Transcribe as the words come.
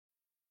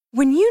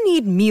When you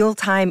need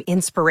mealtime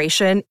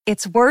inspiration,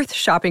 it's worth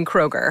shopping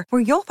Kroger,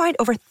 where you'll find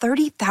over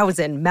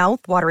 30,000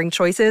 mouth-watering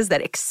choices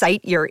that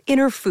excite your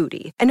inner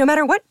foodie. And no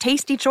matter what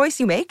tasty choice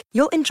you make,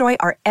 you'll enjoy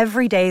our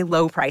everyday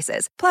low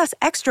prices, plus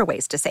extra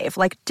ways to save,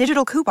 like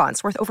digital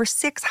coupons worth over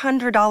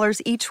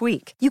 $600 each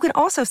week. You can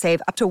also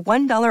save up to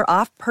 $1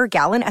 off per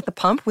gallon at the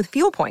pump with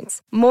fuel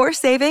points. More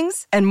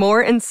savings and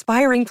more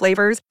inspiring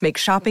flavors make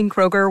shopping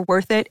Kroger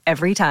worth it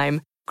every time.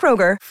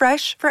 Kroger,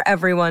 fresh for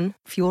everyone.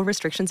 Fuel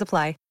restrictions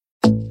apply.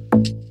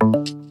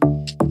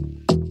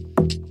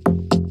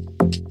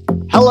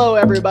 Hello,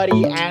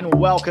 everybody, and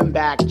welcome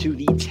back to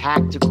the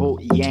Tactical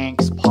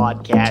Yanks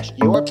podcast,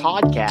 your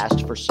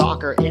podcast for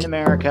soccer in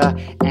America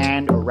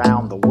and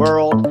around the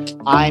world.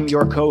 I'm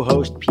your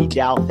co-host, Pete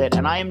Douthit,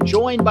 and I am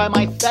joined by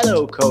my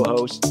fellow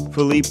co-host,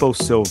 Filippo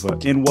Silva,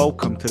 and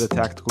welcome to the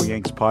Tactical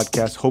Yanks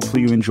podcast.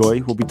 Hopefully you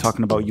enjoy. We'll be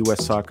talking about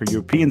U.S. soccer,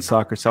 European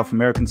soccer, South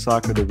American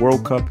soccer, the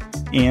World Cup,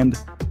 and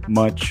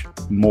much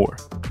more.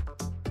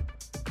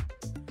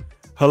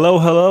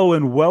 Hello,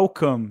 and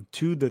welcome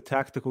to the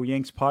Tactical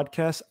Yanks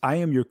podcast. I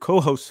am your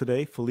co-host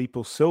today,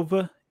 Filippo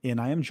Silva, and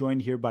I am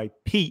joined here by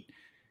Pete.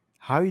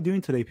 How are you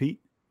doing today, Pete?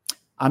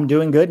 I'm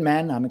doing good,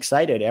 man. I'm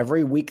excited.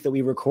 Every week that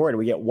we record,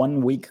 we get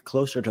 1 week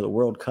closer to the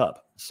World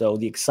Cup. So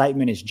the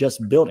excitement is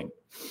just building.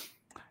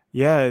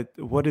 Yeah,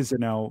 what is it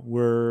now?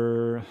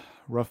 We're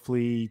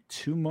roughly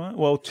 2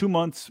 months, 2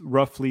 months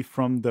roughly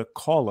from the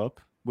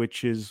call-up,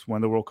 which is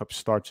when the World Cup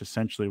starts,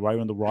 essentially, right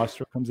when the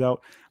roster comes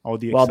out.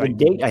 The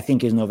date, I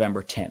think, is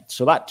November 10th.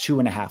 So about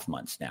 2.5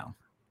 months now.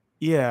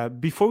 Yeah.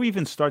 Before we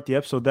even start the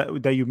episode,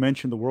 that you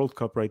mentioned the World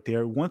Cup right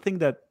there, one thing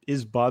that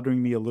is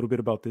bothering me a little bit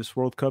about this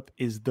World Cup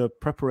is the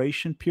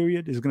preparation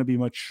period is going to be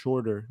much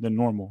shorter than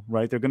normal,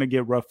 right? They're going to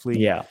get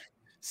roughly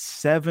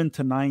 7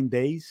 to 9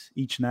 days,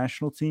 each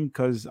national team,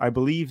 because I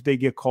believe they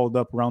get called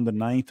up around the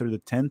 9th or the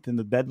 10th, and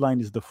the deadline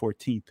is the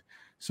 14th.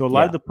 So a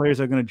lot of the players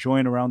are going to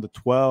join around the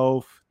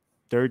 12th,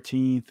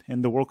 13th,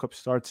 and the World Cup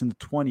starts in the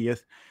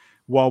 20th.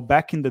 While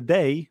back in the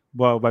day,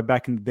 by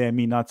back in the day, I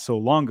mean not so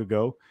long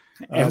ago,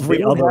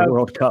 every other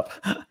World Cup.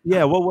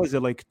 Yeah, what was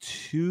it, like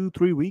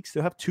 2-3 weeks?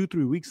 They'll have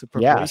 2-3 weeks of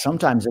preparation. Yeah,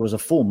 sometimes it was a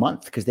full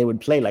month because they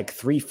would play like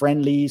 3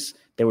 friendlies.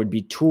 There would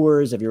be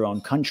tours of your own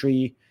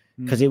country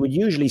because it would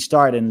usually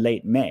start in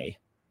late May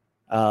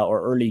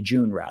or early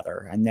June,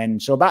 rather. And then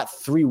so about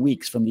 3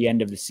 weeks from the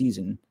end of the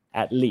season,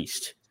 at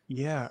least.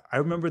 Yeah, I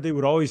remember they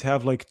would always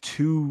have like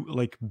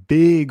 2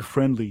 big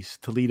friendlies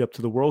to lead up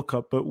to the World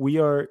Cup, but we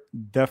are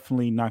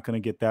definitely not going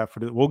to get that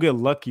we'll get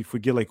lucky if we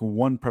get like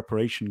 1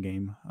 preparation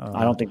game.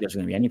 I don't think there's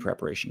going to be any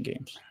preparation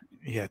games.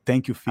 Yeah,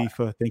 thank you,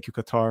 FIFA. Thank you,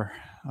 Qatar.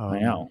 I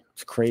know.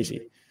 It's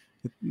crazy.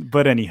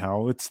 But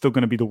anyhow, it's still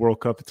going to be the World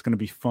Cup. It's going to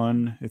be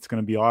fun. It's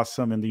going to be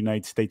awesome. And the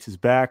United States is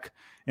back.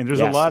 And there's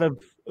a lot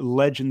of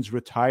legends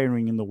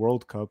retiring in the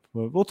World Cup.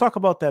 We'll talk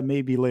about that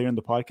maybe later in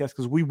the podcast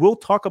because we will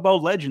talk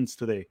about legends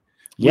today.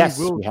 Yes,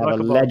 we have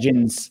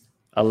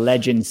a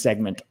legend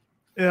segment.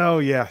 Oh,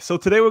 yeah. So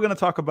today we're going to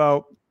talk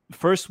about,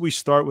 first we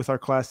start with our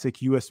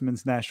classic U.S.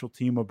 men's national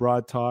team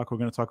abroad talk. We're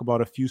going to talk about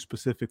a few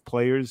specific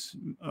players,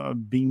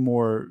 being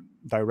more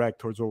direct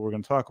towards what we're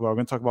going to talk about. We're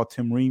going to talk about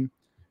Tim Ream,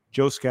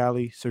 Joe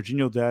Scally,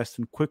 Serginho Dest,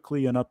 and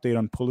quickly an update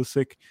on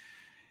Pulisic.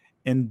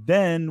 And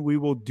then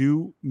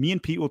me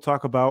and Pete will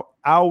talk about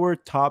our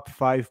top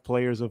 5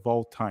 players of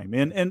all time.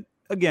 And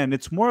again,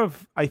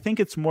 I think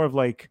it's more of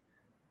like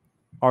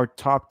our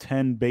top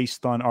 10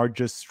 based on our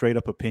just straight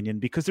up opinion,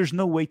 because there's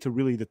no way to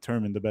really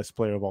determine the best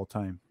player of all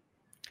time.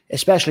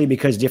 Especially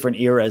because different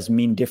eras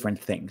mean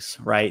different things,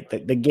 right?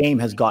 The game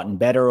has gotten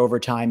better over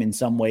time in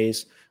some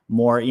ways,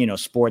 more,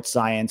 sports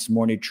science,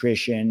 more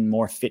nutrition,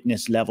 more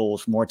fitness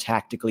levels, more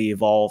tactically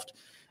evolved.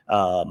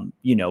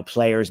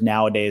 Players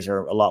nowadays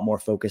are a lot more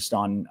focused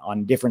on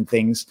different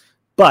things,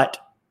 but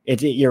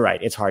you're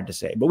right. It's hard to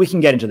say, but we can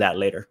get into that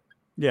later.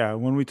 Yeah,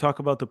 when we talk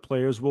about the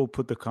players, we'll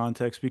put the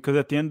context, because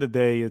at the end of the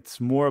day, it's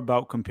more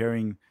about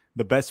comparing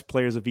the best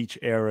players of each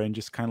era and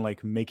just kind of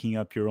like making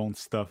up your own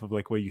stuff of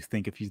like what you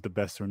think if he's the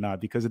best or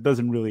not, because it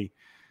doesn't really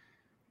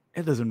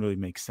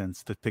make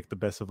sense to pick the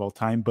best of all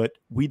time. But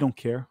we don't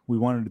care. We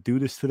wanted to do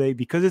this today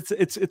because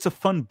it's a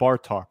fun bar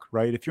talk,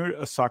 right? If you're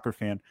a soccer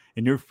fan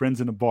and you're friends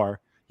in a bar,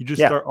 you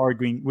just start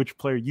arguing which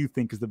player you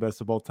think is the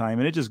best of all time,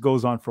 and it just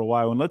goes on for a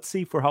while. And let's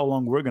see for how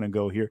long we're going to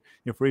go here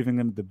if we're even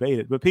going to debate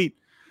it. But Pete,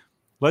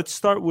 let's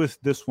start with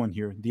this one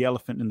here, the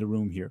elephant in the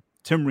room here.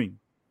 Tim Ream.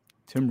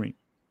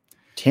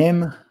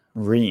 Tim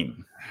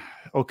Ream.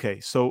 Okay,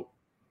 so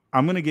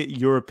I'm going to get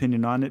your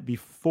opinion on it.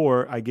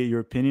 Before I get your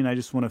opinion, I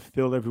just want to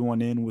fill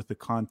everyone in with the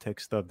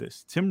context of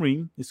this. Tim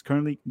Ream is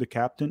currently the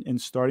captain and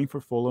starting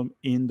for Fulham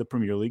in the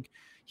Premier League.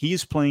 He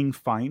is playing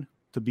fine,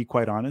 to be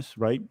quite honest,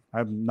 right?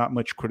 I'm not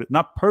much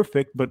not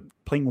perfect, but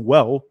playing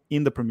well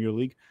in the Premier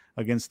League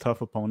against tough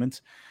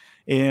opponents.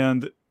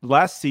 And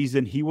last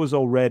season, he was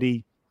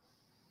already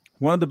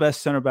one of the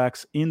best center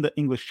backs in the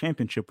English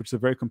Championship, which is a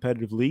very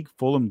competitive league.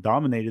 Fulham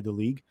dominated the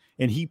league,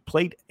 and he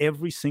played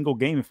every single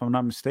game, if I'm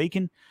not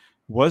mistaken,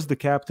 was the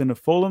captain of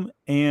Fulham,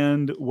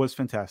 and was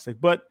fantastic.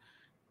 But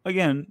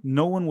again,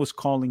 no one was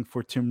calling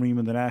for Tim Ream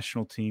in the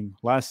national team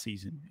last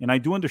season. And I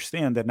do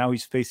understand that now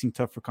he's facing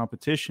tougher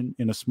competition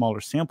in a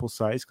smaller sample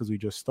size because we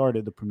just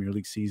started the Premier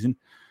League season.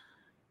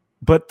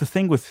 But the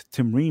thing with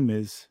Tim Ream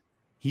is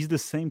he's the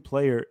same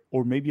player,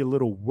 or maybe a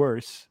little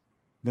worse,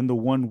 than the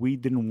one we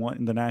didn't want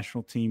in the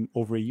national team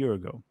over a year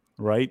ago,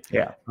 right?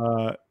 Yeah.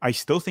 I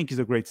still think he's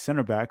a great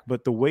center back,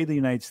 but the way the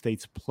United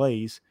States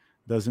plays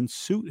doesn't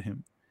suit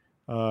him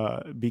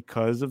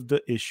because of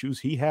the issues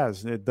he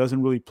has. It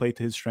doesn't really play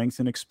to his strengths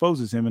and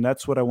exposes him, and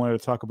that's what I wanted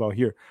to talk about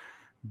here.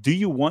 Do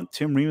you want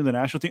Tim Ream in the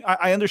national team?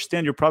 I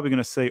understand you're probably going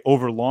to say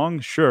over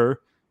long. Sure,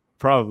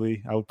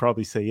 probably. I would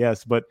probably say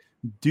yes, but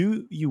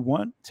do you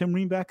want Tim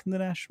Ream back in the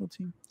national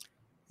team?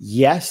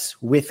 Yes,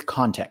 with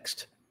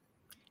context.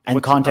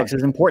 And context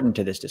is important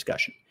to this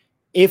discussion.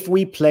 If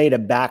we played a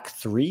back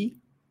three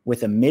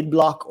with a mid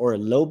block or a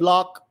low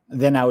block,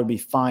 then I would be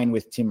fine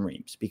with Tim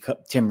Ream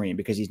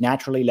because he's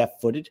naturally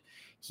left-footed.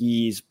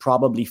 He's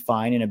probably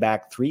fine in a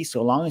back three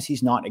so long as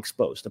he's not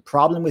exposed. The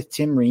problem with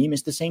Tim Ream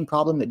is the same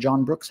problem that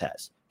John Brooks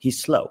has.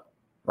 He's slow,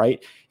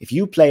 right? If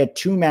you play a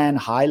two-man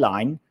high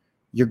line,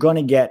 you're going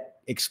to get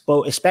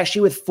exposed,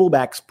 especially with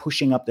fullbacks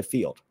pushing up the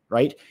field,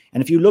 right?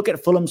 And if you look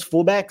at Fulham's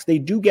fullbacks, they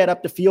do get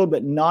up the field,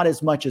 but not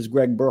as much as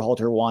Greg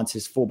Berhalter wants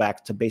his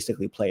fullbacks to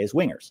basically play as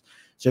wingers.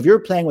 So if you're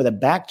playing with a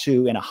back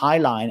two and a high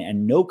line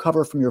and no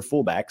cover from your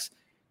fullbacks,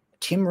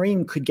 Tim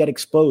Ream could get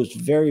exposed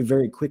very,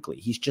 very quickly.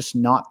 He's just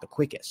not the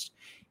quickest.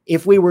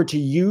 If we were to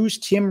use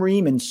Tim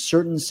Ream in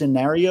certain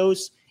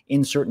scenarios,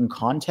 in certain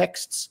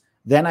contexts,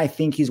 then I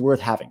think he's worth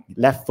having.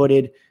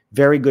 Left-footed,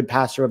 very good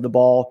passer of the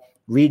ball,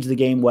 reads the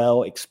game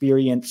well,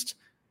 experienced,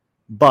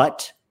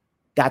 but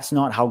that's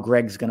not how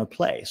Greg's going to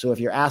play. So if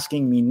you're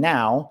asking me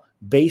now,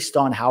 based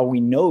on how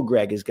we know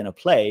Greg is going to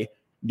play,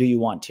 do you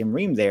want Tim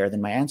Ream there?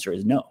 Then my answer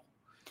is no.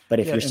 But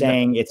if you're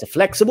saying it's a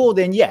flexible,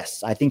 then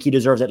yes, I think he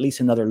deserves at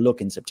least another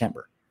look in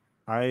September.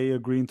 I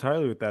agree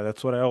entirely with that.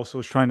 That's what I also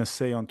was trying to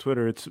say on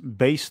Twitter. It's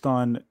based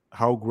on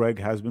how Greg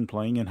has been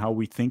playing and how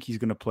we think he's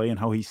going to play and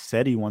how he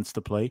said he wants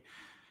to play.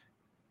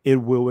 It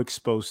will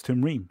expose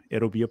Tim Ream.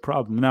 It'll be a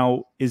problem.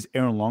 Now, is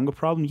Aaron Long a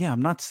problem? Yeah,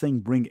 I'm not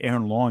saying bring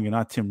Aaron Long and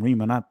not Tim Ream.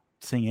 I'm not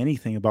saying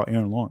anything about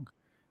Aaron Long.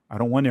 I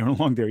don't want Aaron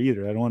Long there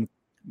either. I don't want,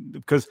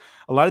 because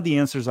a lot of the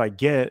answers I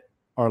get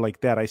are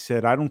like that. I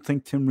said, I don't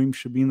think Tim Ream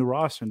should be in the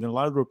roster. And then a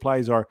lot of the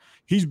replies are,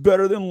 he's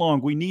better than Long.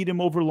 We need him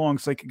over Long.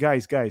 It's like,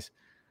 guys,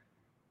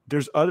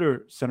 there's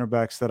other center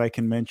backs that I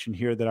can mention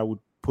here that I would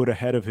put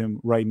ahead of him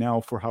right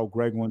now for how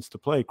Greg wants to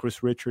play.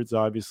 Chris Richards,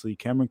 obviously,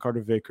 Cameron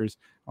Carter-Vickers.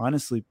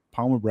 Honestly,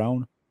 Palmer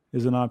Brown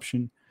is an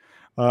option.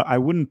 I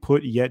wouldn't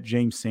put yet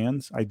James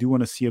Sands. I do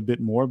want to see a bit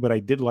more, but I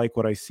did like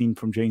what I've seen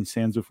from James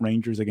Sands with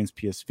Rangers against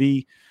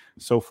PSV.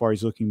 So far,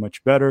 he's looking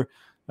much better.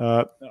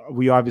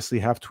 We obviously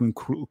have to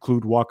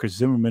include Walker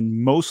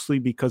Zimmerman, mostly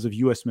because of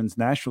U.S. men's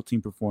national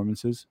team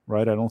performances,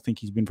 right? I don't think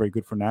he's been very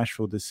good for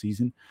Nashville this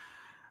season.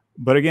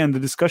 But again, the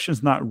discussion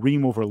is not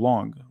Ream over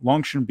Long.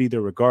 Long shouldn't be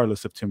there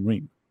regardless of Tim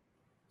Ream.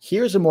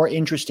 Here's a more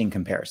interesting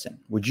comparison.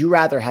 Would you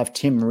rather have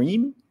Tim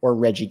Ream or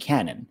Reggie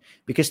Cannon?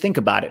 Because think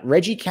about it.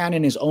 Reggie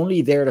Cannon is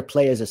only there to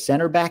play as a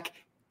center back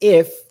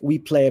if we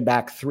play a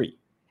back three.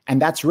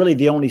 And that's really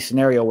the only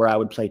scenario where I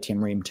would play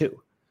Tim Ream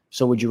too.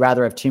 So would you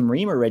rather have Tim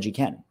Ream or Reggie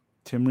Cannon?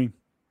 Tim Ream.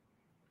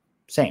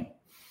 Same.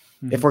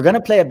 Mm-hmm. If we're going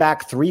to play a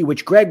back three,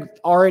 which Greg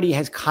already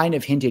has kind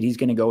of hinted he's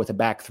going to go with a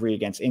back three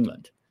against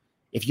England.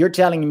 If you're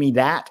telling me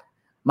that,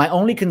 my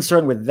only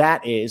concern with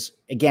that is,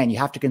 again, you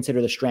have to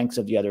consider the strengths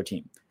of the other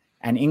team.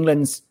 And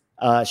England's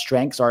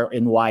strengths are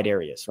in wide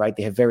areas, right?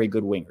 They have very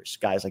good wingers,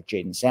 guys like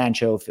Jadon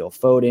Sancho, Phil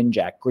Foden,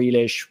 Jack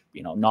Grealish,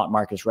 not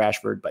Marcus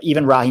Rashford, but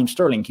even Raheem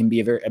Sterling can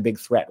be a big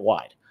threat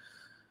wide.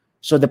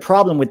 So the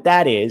problem with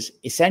that is,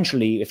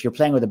 essentially, if you're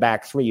playing with a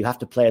back three, you have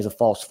to play as a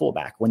false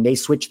fullback. When they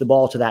switch the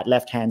ball to that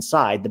left-hand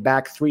side, the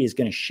back three is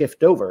going to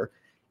shift over,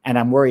 and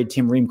I'm worried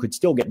Tim Ream could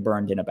still get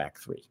burned in a back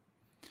three.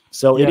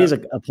 So It is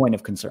a point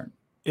of concern.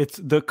 It's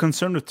the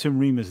concern with Tim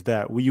Ream is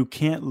that you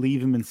can't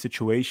leave him in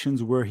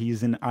situations where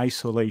he's in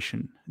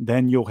isolation.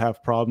 Then you'll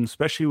have problems,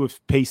 especially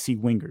with pacey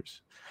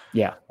wingers.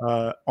 Yeah.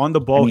 On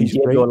the ball, he's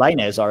great. Diego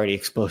Lainez has already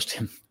exposed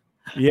him.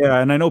 Yeah,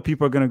 and I know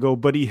people are going to go,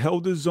 but he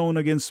held his zone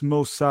against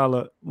Mo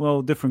Salah.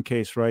 Well, different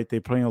case, right? They're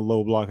playing a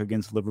low block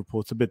against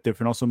Liverpool. It's a bit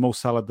different. Also, Mo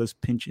Salah does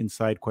pinch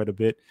inside quite a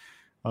bit.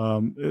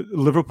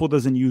 Liverpool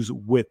doesn't use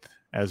width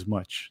as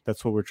much.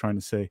 That's what we're trying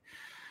to say.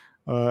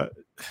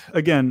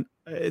 Again,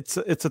 it's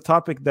a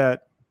topic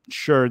that,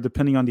 sure,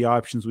 depending on the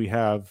options we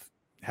have,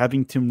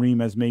 having Tim Ream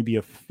as maybe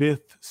a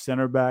fifth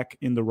center back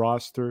in the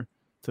roster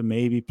to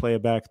maybe play a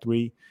back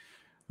three,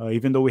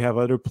 even though we have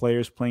other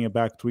players playing a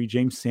back three.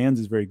 James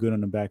Sands is very good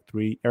on a back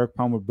three. Eric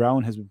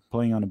Palmer-Brown has been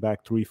playing on a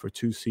back three for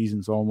 2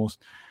 seasons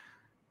almost.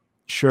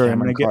 Sure.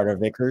 Cameron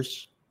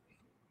Carter-Vickers.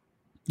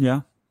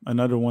 Yeah,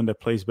 another one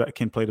that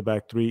can play the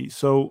back three.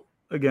 So,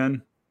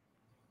 again,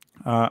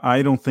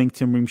 I don't think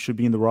Tim Ream should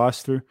be in the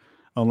roster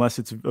unless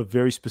it's a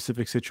very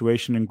specific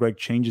situation and Greg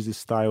changes his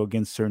style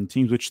against certain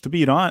teams, which to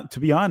be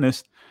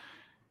honest,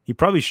 he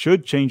probably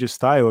should change his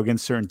style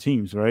against certain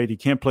teams, right? He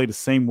can't play the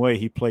same way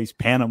he plays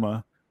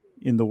Panama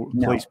in the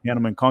place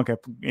Panama and CONCACAF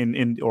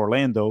in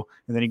Orlando,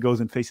 and then he goes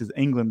and faces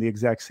England the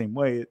exact same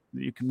way,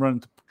 you can run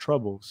into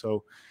trouble.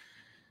 So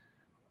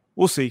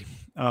we'll see.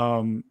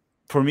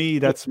 For me,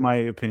 that's my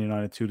opinion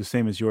on it too. The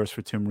same as yours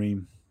for Tim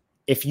Ream.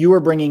 If you were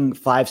bringing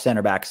 5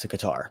 center backs to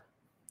Qatar,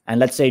 and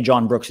let's say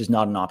John Brooks is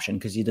not an option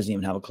because he doesn't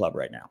even have a club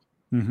right now,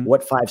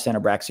 what 5 center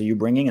backs are you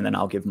bringing? And then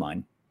I'll give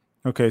mine.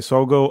 Okay, so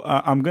I'll go.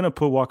 I'm going to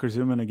put Walker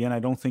Zimmerman again. I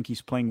don't think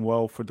he's playing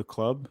well for the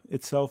club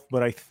itself,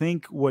 but I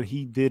think what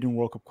he did in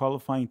World Cup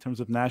qualifying in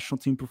terms of national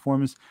team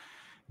performance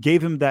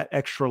gave him that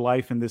extra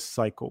life in this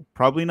cycle.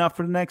 Probably not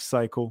for the next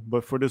cycle,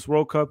 but for this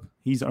World Cup,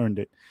 he's earned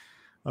it.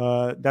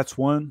 That's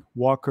one.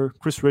 Walker.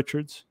 Chris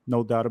Richards,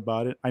 no doubt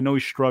about it. I know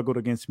he struggled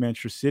against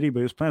Manchester City, but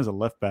he was playing as a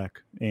left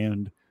back,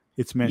 and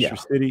it's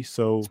Manchester City,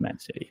 so it's Man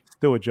City.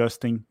 Still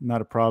adjusting,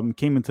 not a problem.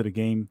 Came into the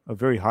game, a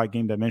very hot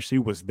game that Manchester City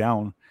was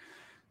down.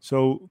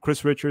 So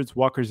Chris Richards,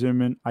 Walker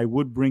Zimmerman. I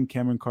would bring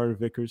Cameron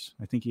Carter-Vickers.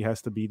 I think he has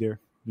to be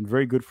there. Been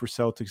very good for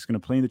Celtics. Going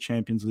to play in the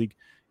Champions League.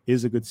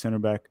 Is a good center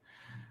back.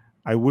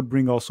 I would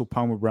bring also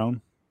Palmer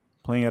Brown,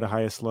 playing at a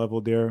highest level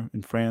there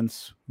in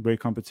France. Great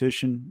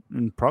competition,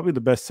 and probably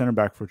the best center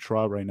back for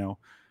Troyes right now.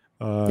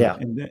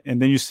 And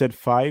then you said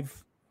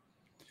 5.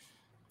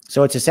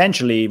 So it's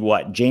essentially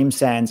what? James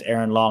Sands,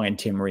 Aaron Long, and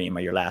Tim Ream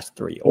are your last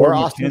 3. Or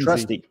Austin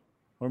Trusty.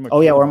 Or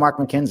Mark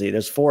McKenzie.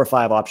 There's 4 or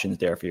 5 options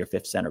there for your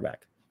 5th center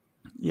back.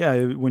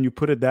 Yeah, when you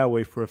put it that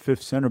way, for a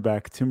 5th center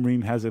back, Tim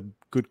Ream has a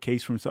good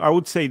case for himself. I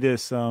would say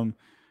this. I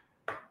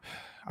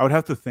would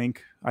have to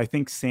think. I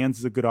think Sands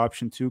is a good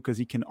option too because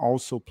he can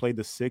also play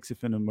the 6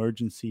 if an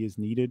emergency is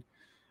needed.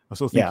 I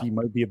also think he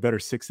might be a better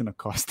 6 than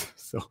Acosta.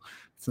 So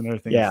that's another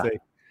thing to say.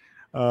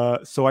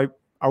 So I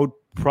would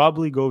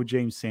probably go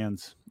James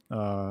Sands.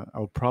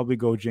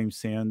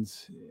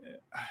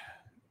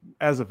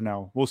 As of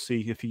now. We'll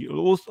see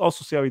we'll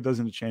also see how he does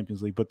in the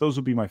Champions League, but those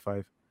would be my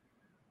 5.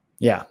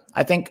 Yeah,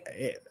 I think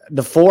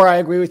the 4 I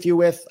agree with you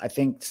with. I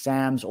think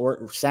Sands or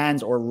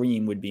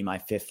Ream would be my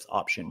 5th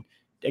option.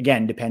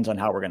 Again, depends on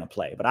how we're going to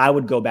play. But I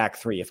would go back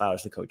 3 if I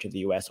was the coach of the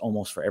U.S.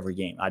 almost for every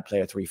game. I'd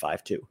play a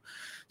 3-5-2.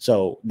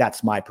 So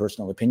that's my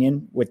personal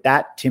opinion. With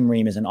that, Tim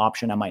Ream is an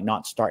option. I might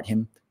not start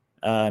him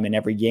in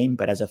every game,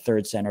 but as a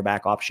 3rd center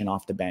back option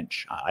off the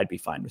bench, I'd be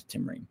fine with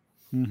Tim Ream.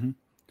 Mm-hmm.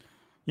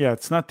 Yeah,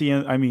 it's not the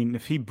end. I mean,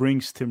 if he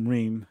brings Tim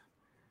Ream,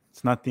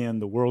 it's not the end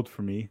of the world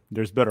for me.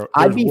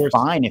 I'd be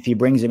fine if he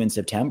brings him in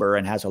September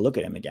and has a look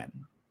at him again,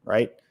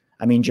 right?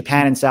 I mean,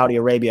 Japan and Saudi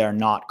Arabia are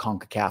not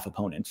CONCACAF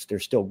opponents. They're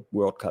still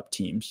World Cup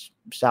teams.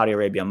 Saudi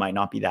Arabia might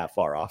not be that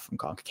far off from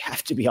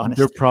CONCACAF, to be honest.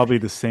 They're probably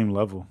the same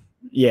level.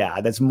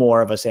 Yeah, that's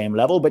more of a same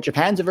level. But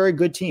Japan's a very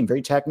good team,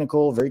 very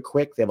technical, very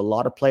quick. They have a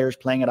lot of players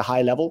playing at a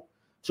high level.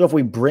 So if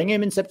we bring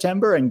him in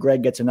September and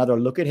Greg gets another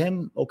look at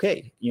him,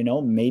 okay,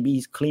 maybe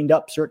he's cleaned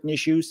up certain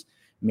issues.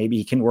 Maybe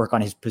he can work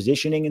on his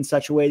positioning in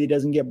such a way that he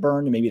doesn't get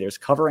burned. Maybe there's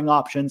covering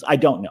options. I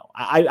don't know.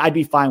 I'd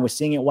be fine with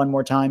seeing it one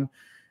more time.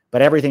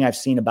 But everything I've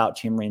seen about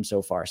Tim Ream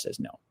so far says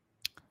no.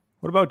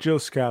 What about Joe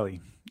Scally?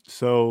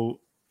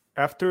 So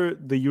after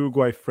the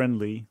Uruguay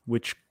friendly,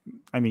 which,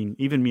 I mean,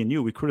 even me and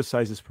you, we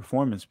criticized his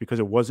performance because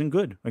it wasn't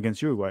good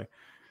against Uruguay.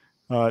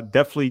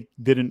 Definitely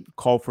didn't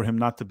call for him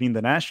not to be in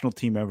the national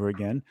team ever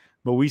again.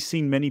 But we've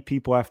seen many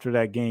people after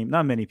that game,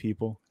 not many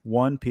people,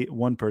 one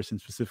person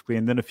specifically,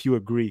 and then a few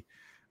agree.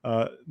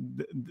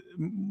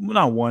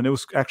 Not one, it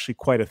was actually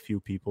quite a few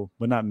people,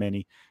 but not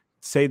many,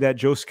 say that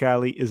Joe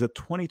Scally is a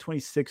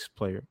 2026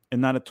 player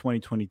and not a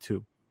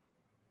 2022.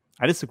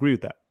 I disagree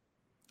with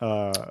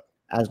that.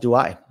 As do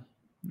I.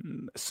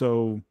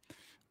 So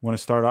want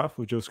to start off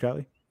with Joe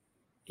Scally?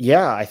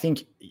 Yeah, I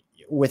think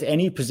with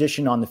any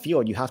position on the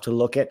field, you have to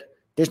look at,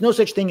 there's no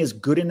such thing as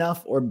good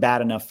enough or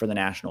bad enough for the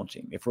national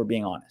team, if we're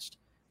being honest.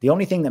 The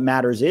only thing that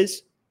matters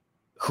is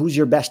who's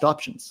your best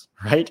options,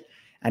 right?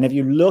 And if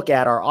you look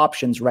at our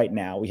options right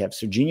now, we have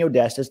Serginho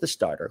Dest as the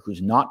starter,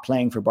 who's not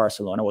playing for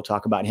Barcelona. We'll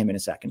talk about him in a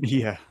second.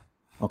 Yeah.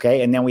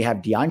 Okay. And then we have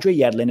DeAndre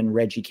Yedlin and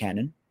Reggie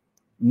Cannon,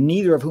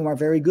 neither of whom are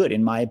very good,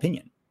 in my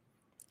opinion.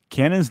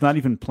 Cannon's not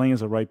even playing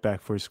as a right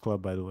back for his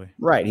club, by the way.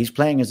 Right. He's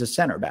playing as a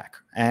center back.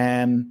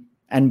 And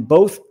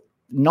both,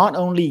 not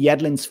only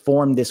Yedlin's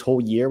form this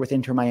whole year with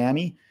Inter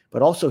Miami,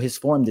 but also his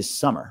form this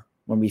summer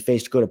when we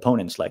faced good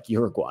opponents like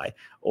Uruguay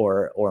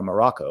or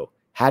Morocco,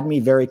 had me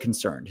very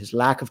concerned. His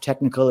lack of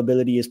technical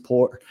ability is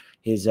poor.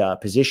 His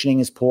positioning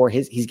is poor.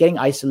 He's getting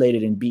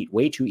isolated and beat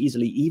way too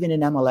easily, even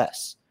in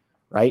MLS,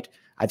 right?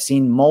 I've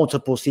seen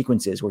multiple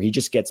sequences where he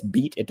just gets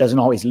beat. It doesn't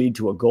always lead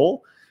to a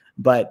goal.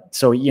 But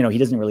so, he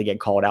doesn't really get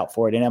called out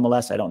for it in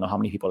MLS. I don't know how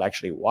many people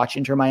actually watch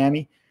Inter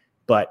Miami.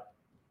 But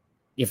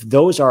if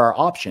those are our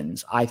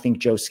options, I think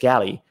Joe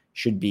Scally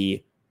should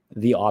be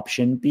the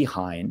option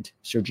behind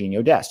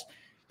Serginho Dest.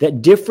 The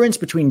difference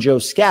between Joe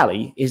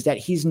Scally is that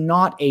he's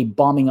not a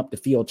bombing up the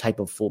field type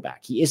of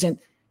fullback. He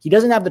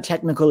doesn't have the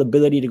technical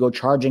ability to go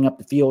charging up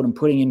the field and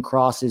putting in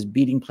crosses,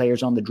 beating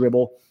players on the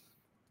dribble.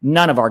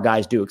 None of our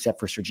guys do except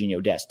for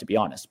Serginho Dest, to be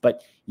honest.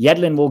 But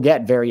Yedlin will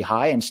get very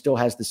high and still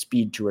has the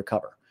speed to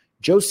recover.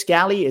 Joe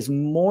Scally is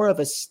more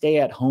of a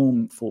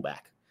stay-at-home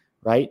fullback,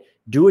 right?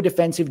 Do a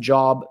defensive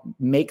job,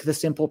 make the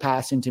simple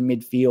pass into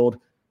midfield,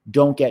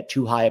 don't get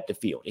too high up the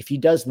field. If he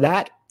does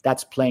that,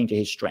 that's playing to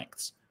his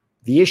strengths.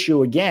 The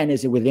issue, again,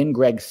 is that within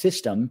Greg's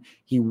system,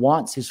 he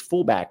wants his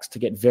fullbacks to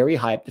get very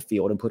high up the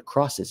field and put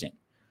crosses in.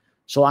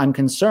 So I'm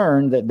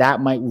concerned that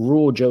that might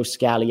rule Joe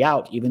Scally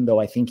out, even though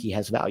I think he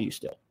has value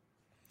still.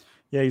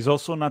 Yeah, he's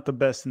also not the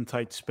best in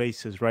tight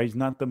spaces, right? He's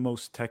not the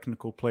most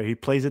technical player. He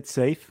plays it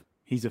safe.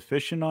 He's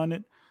efficient on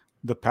it.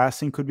 The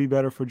passing could be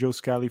better for Joe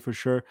Scally for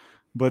sure.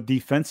 But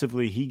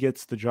defensively, he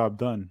gets the job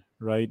done,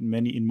 right?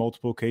 In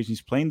multiple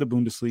occasions, playing the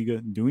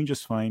Bundesliga, doing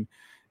just fine.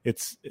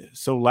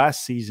 So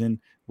last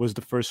season was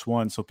the first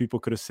one, so people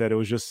could have said it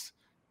was just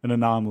an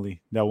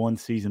anomaly that one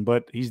season.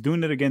 But he's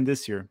doing it again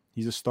this year.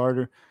 He's a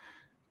starter.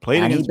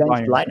 Played and against he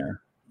benched Bayern. Leitner.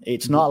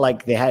 It's not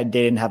like they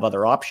didn't have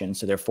other options,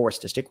 so they're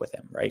forced to stick with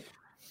him, right?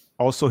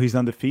 Also, he's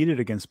undefeated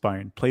against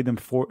Bayern. Played him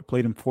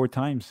four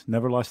times.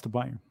 Never lost to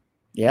Bayern.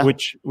 Yeah,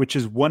 which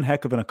is one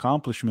heck of an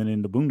accomplishment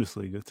in the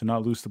Bundesliga to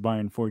not lose to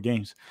Bayern in 4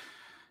 games.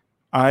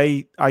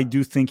 I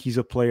do think he's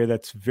a player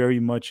that's very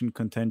much in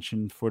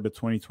contention for the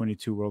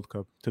 2022 World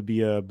Cup to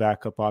be a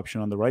backup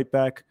option on the right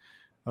back.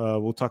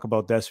 We'll talk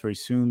about Dest very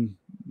soon.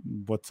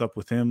 What's up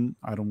with him?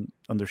 I don't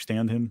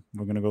understand him.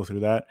 We're going to go through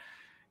that.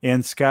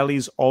 And Scally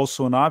is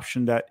also an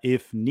option that,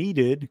 if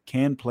needed,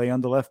 can play on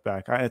the left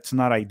back. It's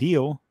not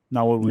ideal,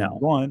 not what we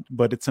want,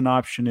 but it's an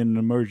option in an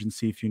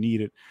emergency if you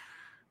need it.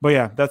 But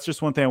yeah, that's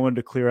just one thing I wanted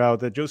to clear out,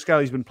 that Joe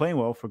Scally's been playing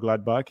well for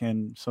Gladbach,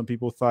 and some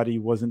people thought he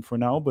wasn't for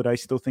now, but I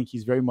still think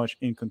he's very much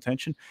in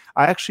contention.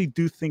 I actually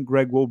do think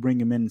Greg will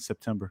bring him in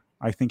September.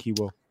 I think he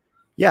will.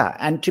 Yeah,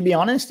 and to be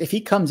honest, if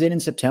he comes in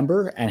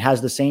September and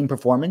has the same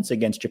performance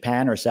against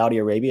Japan or Saudi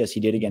Arabia as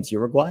he did against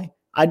Uruguay,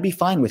 I'd be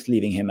fine with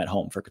leaving him at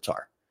home for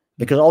Qatar.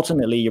 Because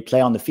ultimately, you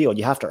play on the field,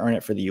 you have to earn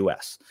it for the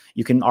U.S.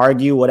 You can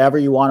argue whatever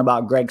you want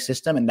about Greg's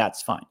system, and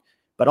that's fine.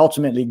 But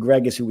ultimately,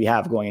 Greg is who we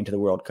have going into the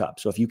World Cup.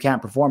 So if you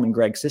can't perform in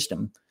Greg's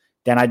system,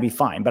 then I'd be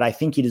fine. But I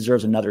think he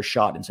deserves another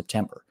shot in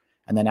September.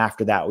 And then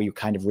after that, we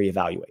kind of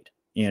reevaluate,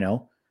 you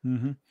know?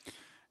 Mm-hmm.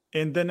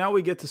 And then now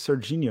we get to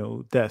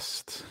Serginho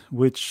Dest,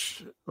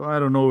 which I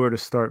don't know where to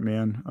start,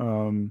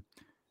 man.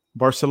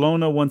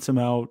 Barcelona wants him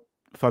out.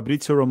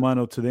 Fabrizio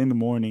Romano today in the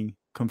morning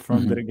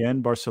confirmed it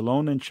again.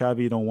 Barcelona and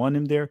Xavi don't want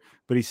him there,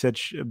 but he said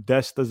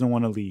Dest doesn't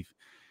want to leave.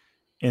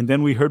 And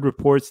then we heard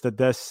reports that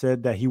Dest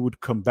said that he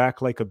would come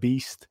back like a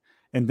beast.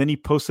 And then he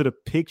posted a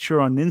picture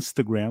on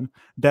Instagram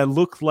that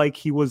looked like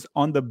he was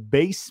on the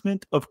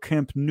basement of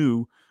Camp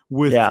Nou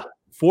with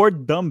 4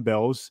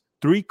 dumbbells,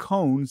 3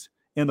 cones,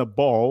 and a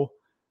ball.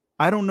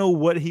 I don't know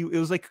what it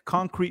was like a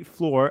concrete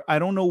floor. I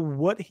don't know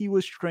what he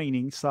was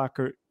training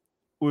soccer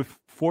with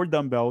 4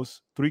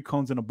 dumbbells, 3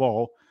 cones, and a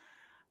ball.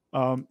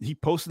 He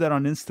posted that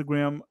on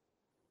Instagram.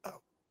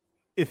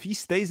 If he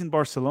stays in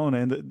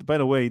Barcelona, and by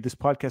the way, this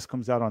podcast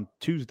comes out on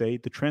Tuesday.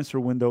 The transfer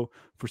window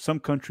for some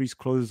countries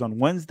closes on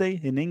Wednesday.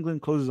 In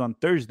England, closes on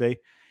Thursday.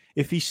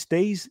 If he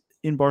stays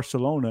in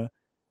Barcelona,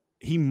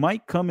 he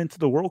might come into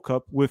the World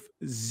Cup with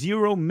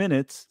 0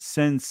 minutes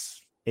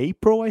since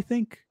April, I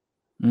think.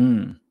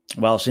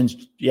 Well, he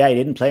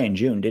didn't play in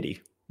June, did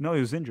he? No,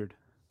 he was injured.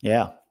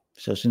 Yeah.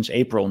 So since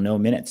April, no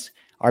minutes.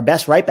 Our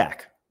best right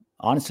back.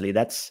 Honestly,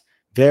 that's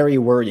very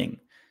worrying.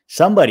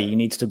 Somebody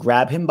needs to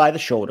grab him by the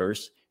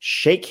shoulders,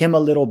 shake him a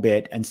little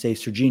bit, and say,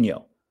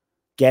 Serginho,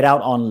 get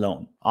out on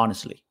loan,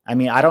 honestly. I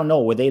mean, I don't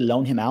know. Would they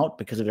loan him out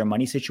because of their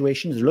money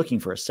situation? They're looking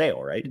for a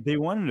sale, right? They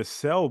wanted to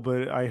sell,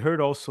 but I heard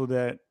also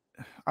that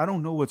I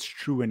don't know what's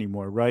true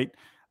anymore, right?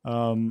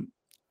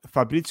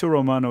 Fabrizio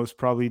Romano is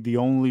probably the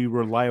only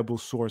reliable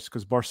source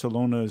because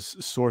Barcelona's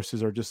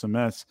sources are just a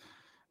mess.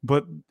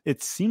 But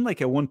it seemed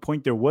like at one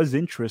point there was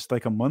interest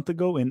like a month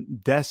ago,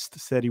 and Dest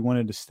said he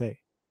wanted to stay.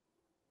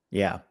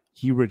 Yeah.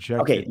 He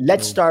rejected. Okay,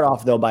 let's start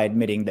off, though, by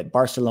admitting that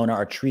Barcelona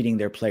are treating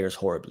their players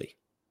horribly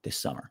this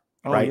summer,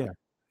 right?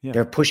 Yeah.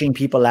 They're pushing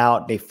people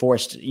out. They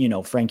forced,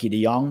 Frankie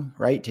de Jong,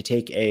 right, to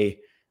take a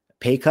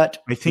pay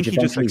cut. I think he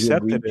just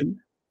accepted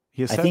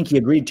it. I think he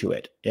agreed to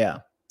it, yeah.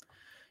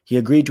 He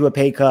agreed to a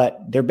pay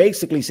cut. They're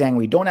basically saying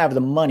we don't have the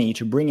money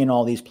to bring in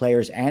all these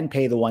players and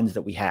pay the ones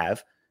that we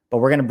have, but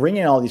we're going to bring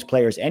in all these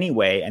players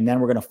anyway, and then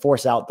we're going to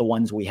force out the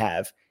ones we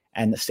have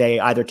and say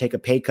either take a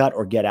pay cut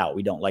or get out.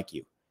 We don't like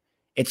you.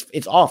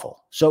 It's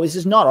awful. So this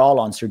is not all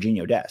on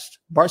Serginho Dest.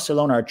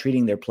 Barcelona are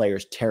treating their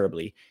players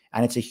terribly,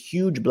 and it's a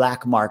huge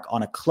black mark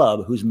on a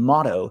club whose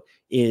motto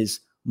is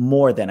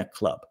more than a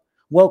club.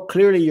 Well,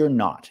 clearly you're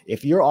not.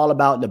 If you're all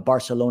about the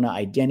Barcelona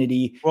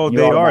identity. Well,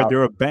 they are.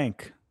 They're a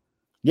bank.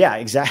 Yeah,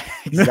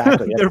 exactly.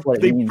 That's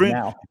what it means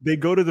now. They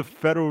go to the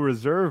Federal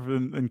Reserve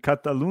in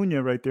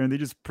Catalonia right there, and they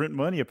just print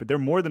money up. They're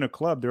more than a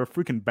club. They're a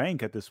freaking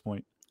bank at this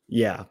point.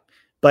 Yeah.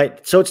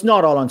 But so it's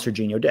not all on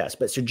Serginho Dest,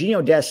 but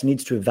Serginho Dest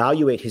needs to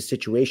evaluate his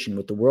situation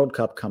with the World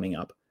Cup coming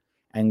up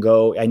and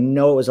go, I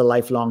know it was a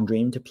lifelong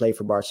dream to play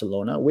for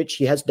Barcelona, which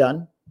he has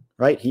done,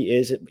 right?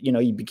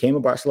 He became a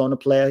Barcelona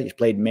player. He's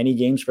played many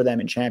games for them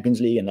in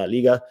Champions League and La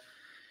Liga.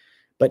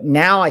 But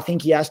now I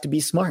think he has to be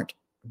smart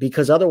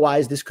because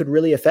otherwise this could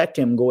really affect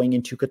him going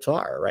into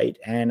Qatar, right?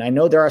 And I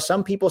know there are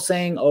some people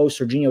saying,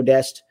 Serginho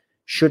Dest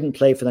shouldn't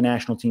play for the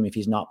national team if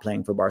he's not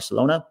playing for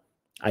Barcelona.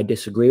 I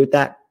disagree with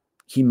that.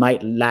 He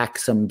might lack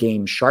some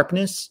game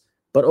sharpness,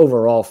 but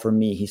overall, for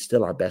me, he's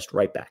still our best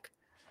right back.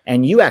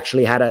 And you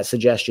actually had a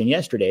suggestion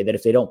yesterday that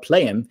if they don't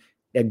play him,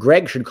 that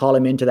Greg should call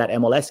him into that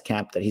MLS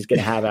camp that he's going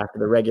to have after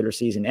the regular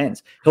season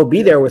ends. He'll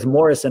be there with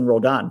Morris and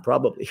Roldan,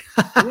 probably.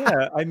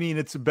 Yeah, I mean,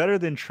 it's better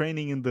than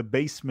training in the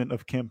basement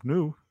of Camp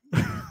Nou.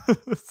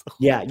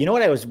 Yeah, you know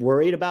what I was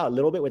worried about a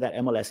little bit with that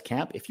MLS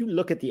camp? If you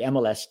look at the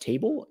MLS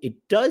table, it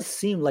does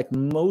seem like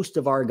most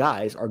of our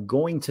guys are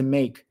going to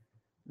make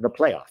the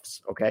playoffs,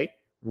 okay?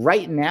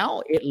 Right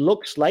now, it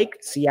looks like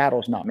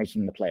Seattle's not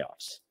making the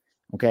playoffs,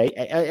 okay?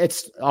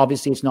 It's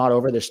obviously it's not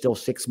over. There's still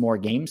 6 more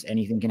games.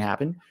 Anything can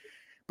happen.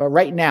 But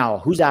right now,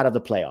 who's out of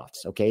the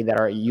playoffs, okay, that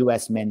are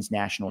U.S. men's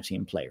national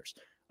team players?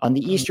 On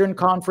the Eastern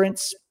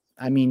Conference,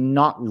 I mean,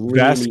 not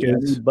really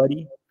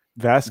anybody.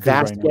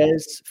 Vasquez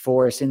right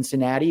for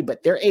Cincinnati,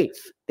 but they're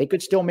 8th. They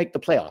could still make the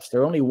playoffs.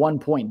 They're only 1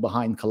 point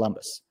behind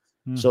Columbus.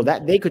 So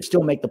that they could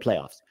still make the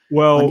playoffs.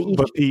 Well,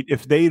 but Pete,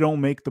 if they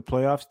don't make the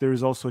playoffs,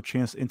 there's also a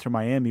chance Inter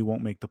Miami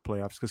won't make the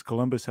playoffs because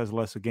Columbus has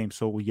less a game.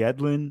 So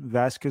Yedlin,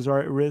 Vasquez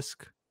are at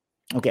risk.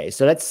 Okay,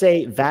 so let's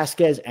say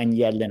Vasquez and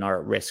Yedlin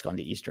are at risk on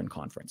the Eastern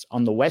Conference.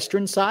 On the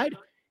Western side,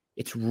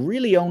 it's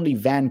really only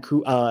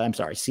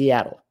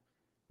Seattle,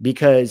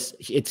 because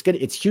it's good.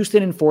 It's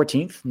Houston in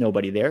 14th,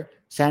 nobody there.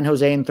 San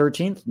Jose in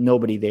 13th,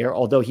 nobody there.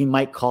 Although he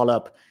might call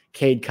up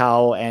Cade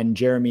Cowell and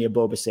Jeremy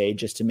Ebobisse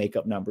just to make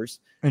up numbers.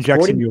 And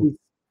Jacksonville,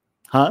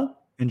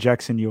 And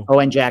Jacksonville. Oh,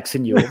 and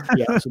Jacksonville.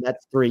 Yeah, so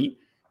that's 3.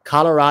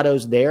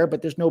 Colorado's there,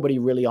 but there's nobody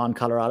really on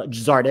Colorado.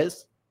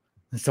 Zardes.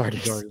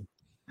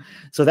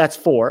 So that's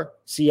 4.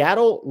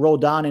 Seattle,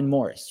 Roldan, and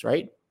Morris,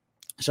 right?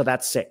 So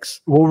that's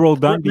 6. Will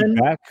Roldan be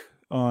back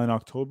in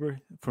October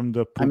from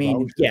the? I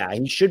mean, yeah,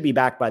 he should be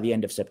back by the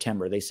end of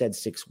September. They said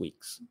 6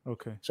 weeks.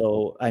 Okay.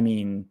 So, I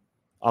mean,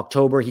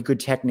 October, he could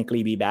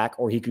technically be back,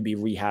 or he could be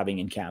rehabbing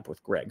in camp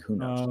with Greg. Who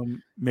knows?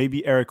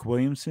 Maybe Eric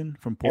Williamson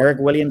from Portland. Eric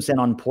Williamson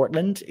on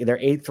Portland. They're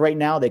 8th right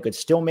now. They could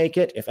still make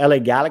it. If LA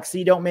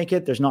Galaxy don't make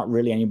it, there's not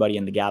really anybody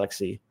in the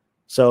Galaxy.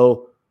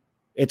 So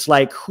it's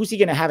like, who's he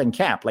going to have in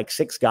camp? Like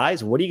 6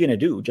 guys? What are you going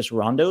to do? Just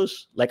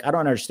rondos? Like, I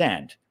don't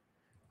understand.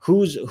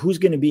 Who's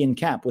going to be in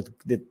camp with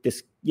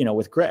this,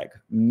 with Greg?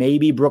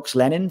 Maybe Brooks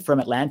Lennon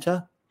from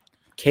Atlanta,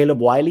 Caleb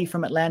Wiley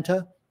from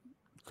Atlanta,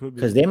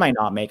 because they might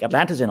not make.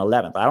 Atlanta's in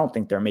 11th. I don't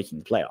think they're making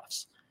the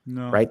playoffs.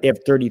 No. Right? They have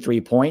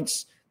 33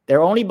 points.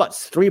 They're only but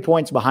 3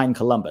 points behind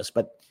Columbus,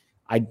 but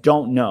I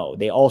don't know.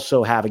 They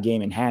also have a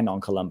game in hand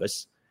on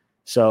Columbus.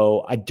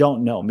 So I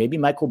don't know. Maybe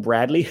Michael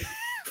Bradley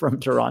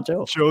from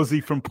Toronto. Josie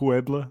from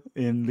Puebla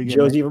in Liga.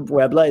 Josie from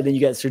Puebla. And then you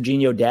get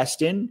Serginho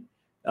Dest in.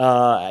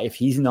 If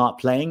he's not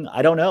playing,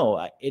 I don't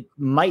know. It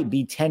might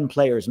be 10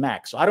 players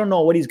max. So I don't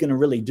know what he's going to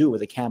really do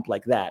with a camp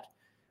like that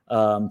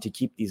to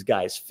keep these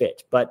guys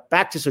fit. But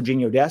back to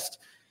Serginho Dest,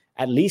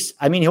 at least,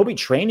 I mean, he'll be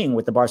training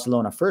with the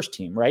Barcelona first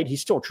team, right?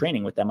 He's still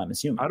training with them, I'm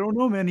assuming. I don't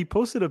know, man. He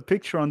posted a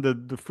picture on the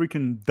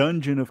freaking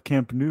dungeon of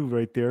Camp Nou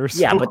right there. So.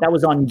 Yeah, but that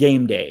was on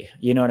game day.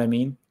 You know what I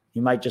mean? He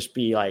might just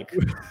be like...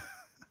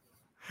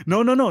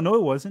 No,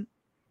 it wasn't.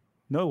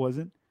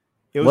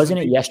 Wasn't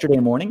it yesterday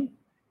morning?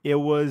 It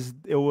was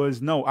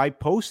no, I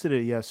posted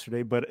it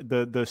yesterday, but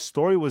the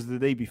story was the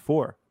day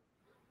before.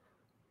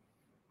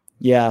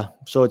 Yeah,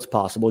 so it's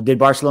possible. Did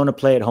Barcelona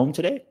play at home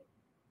today?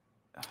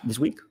 This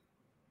week?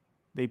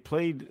 They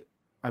played,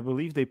 I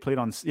believe they played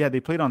on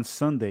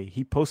Sunday.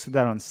 He posted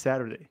that on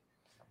Saturday.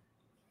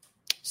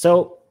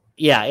 So,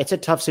 yeah, it's a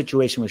tough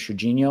situation with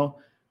Serginho.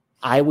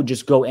 I would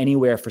just go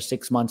anywhere for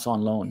 6 months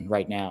on loan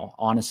right now,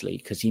 honestly,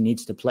 because he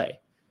needs to play.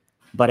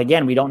 But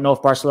again, we don't know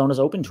if Barcelona's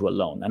open to a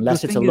loan,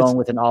 unless it's a loan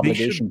with an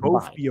obligation. They should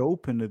both be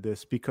open to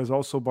this, because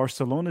also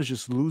Barcelona's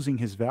just losing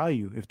his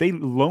value. If they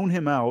loan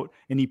him out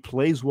and he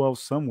plays well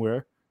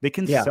somewhere, they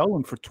can sell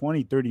him for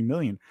 20, 30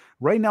 million.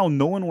 Right now,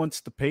 no one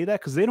wants to pay that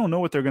because they don't know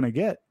what they're going to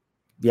get.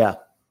 Yeah.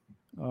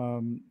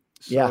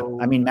 Yeah.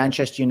 I mean,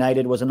 Manchester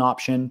United was an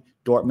option.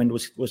 Dortmund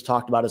was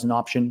talked about as an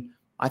option.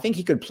 I think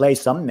he could play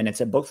some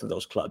minutes at both of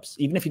those clubs,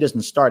 even if he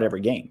doesn't start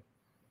every game.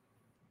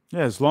 Yeah,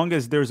 as long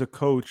as there's a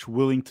coach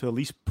willing to at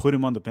least put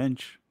him on the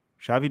bench.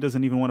 Xavi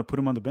doesn't even want to put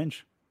him on the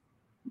bench.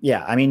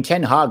 Yeah, I mean,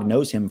 Ten Hag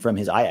knows him from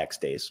his Ajax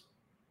days.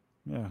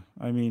 Yeah,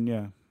 I mean,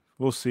 yeah,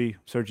 we'll see.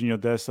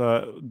 Serginho Dest,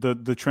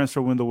 the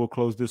transfer window will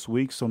close this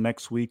week, so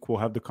next week we'll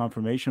have the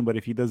confirmation. But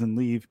if he doesn't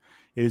leave,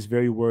 it is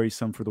very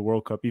worrisome for the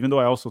World Cup, even though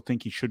I also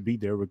think he should be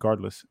there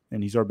regardless,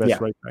 and he's our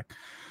best right back.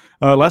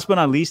 Last but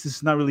not least, this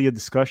is not really a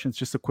discussion. It's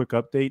just a quick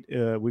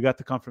update. We got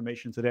the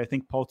confirmation today. I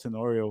think Paul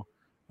Tenorio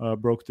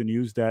broke the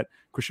news that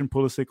Christian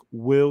Pulisic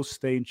will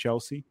stay in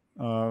Chelsea,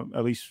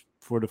 at least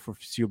for the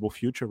foreseeable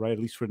future, right? At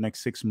least for the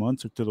next 6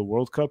 months or to the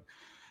World Cup.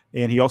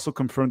 And he also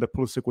confirmed that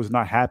Pulisic was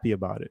not happy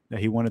about it, that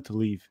he wanted to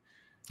leave.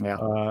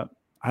 Yeah.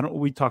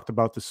 We talked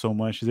about this so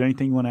much. Is there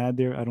anything you want to add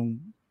there?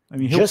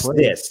 He'll just play.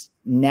 This.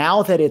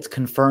 Now that it's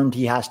confirmed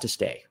he has to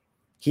stay,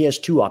 he has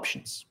 2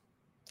 options.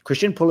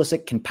 Christian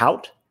Pulisic can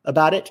pout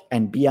about it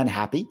and be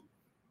unhappy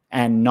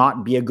and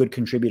not be a good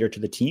contributor to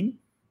the team,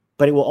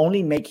 but it will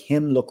only make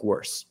him look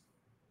worse,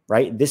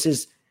 right? This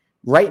is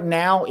right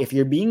now, if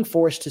you're being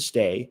forced to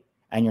stay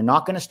and you're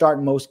not going to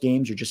start most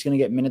games, you're just going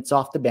to get minutes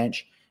off the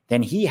bench,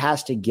 then he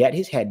has to get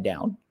his head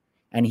down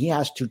and he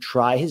has to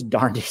try his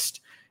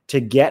darndest to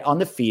get on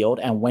the field.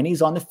 And when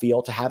he's on the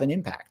field, to have an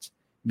impact,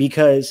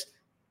 because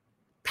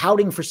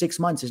pouting for 6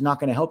 months is not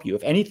going to help you.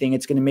 If anything,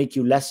 it's going to make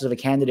you less of a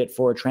candidate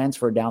for a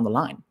transfer down the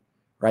line,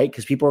 right?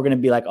 Because people are going to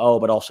be like, oh,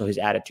 but also his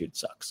attitude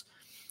sucks.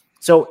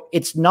 So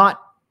it's not,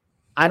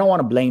 I don't want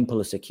to blame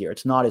Pulisic here.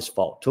 It's not his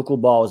fault.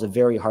 Tuchel ball is a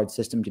very hard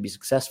system to be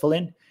successful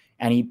in,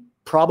 and he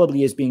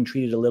probably is being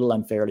treated a little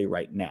unfairly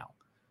right now.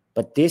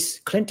 But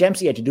Clint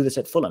Dempsey had to do this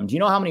at Fulham. Do you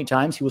know how many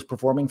times he was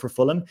performing for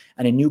Fulham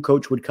and a new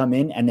coach would come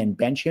in and then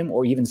bench him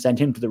or even send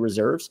him to the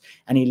reserves?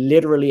 And he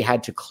literally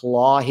had to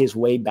claw his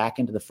way back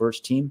into the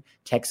first team,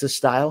 Texas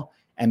style,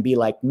 and be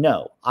like,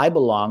 no, I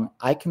belong.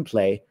 I can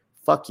play.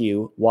 Fuck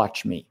you.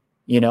 Watch me.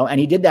 And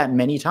he did that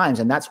many times.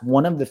 And that's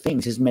one of the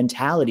things. His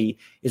mentality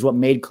is what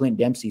made Clint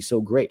Dempsey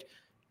so great.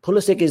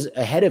 Pulisic is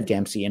ahead of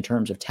Dempsey in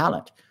terms of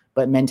talent.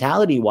 But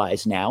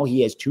mentality-wise now,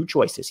 he has two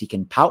choices. He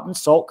can pout and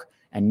sulk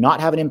and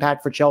not have an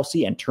impact for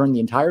Chelsea and turn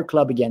the entire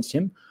club against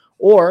him,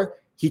 or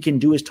he can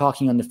do his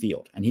talking on the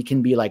field and he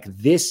can be like,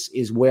 this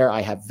is where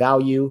I have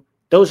value.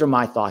 Those are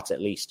my thoughts,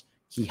 at least.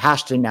 He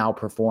has to now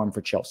perform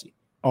for Chelsea.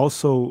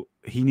 Also,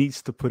 he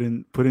needs to put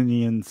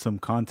in some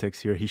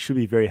context here. He should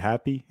be very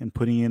happy and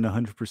putting in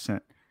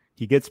 100%.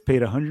 He gets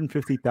paid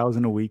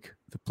 $150,000 a week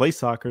to play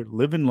soccer,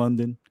 live in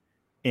London,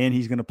 and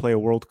he's going to play a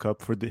World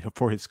Cup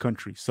for his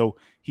country. So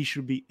he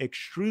should be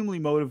extremely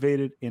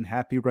motivated and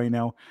happy right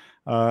now.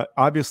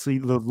 Obviously,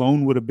 the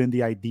loan would have been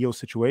the ideal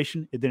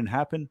situation. It didn't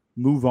happen.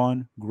 Move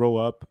on, grow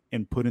up,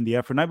 and put in the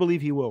effort. And I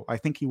believe he will. I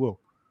think he will.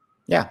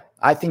 Yeah,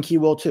 I think he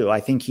will too. I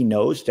think he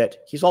knows that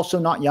he's also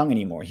not young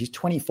anymore. He's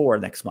 24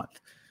 next month,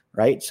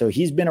 right? So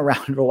he's been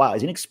around for a while.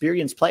 He's an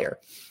experienced player.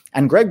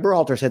 And Greg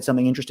Berhalter said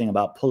something interesting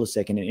about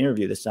Pulisic in an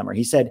interview this summer.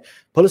 He said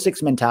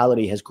Pulisic's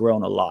mentality has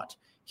grown a lot.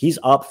 He's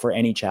up for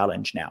any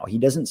challenge now.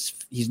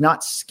 He's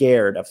not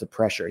scared of the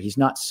pressure. He's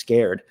not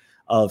scared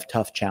of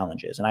tough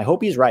challenges. And I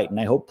hope he's right. And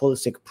I hope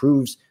Pulisic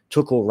proves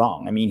Tuchel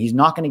wrong. I mean, he's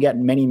not going to get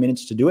many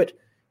minutes to do it,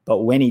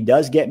 but when he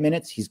does get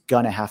minutes, he's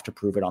going to have to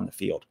prove it on the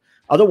field.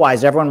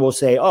 Otherwise, everyone will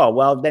say, oh,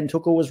 well, then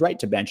Tuchel was right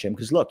to bench him.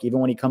 Because look, even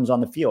when he comes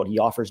on the field, he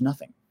offers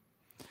nothing.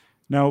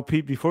 Now,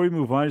 Pete, before we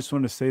move on, I just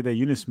want to say that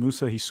Yunus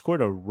Musa, he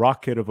scored a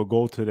rocket of a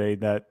goal today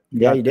that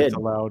he did.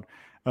 Allowed.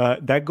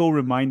 That goal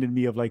reminded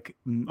me of like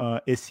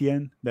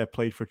Essien that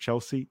played for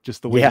Chelsea.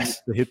 Just the way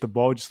he hit the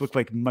ball, just looked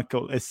like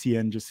Michael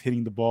Essien just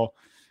hitting the ball.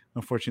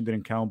 Unfortunately,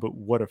 didn't count, but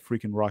what a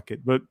freaking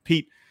rocket. But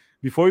Pete,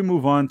 before we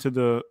move on to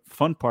the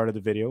fun part of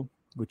the video,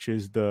 which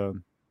is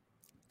the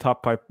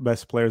top 5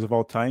 best players of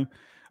all time,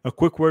 a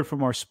quick word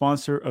from our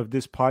sponsor of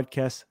this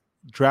podcast,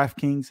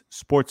 DraftKings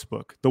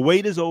Sportsbook. The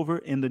wait is over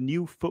and the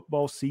new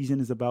football season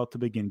is about to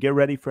begin. Get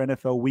ready for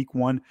NFL Week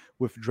 1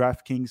 with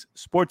DraftKings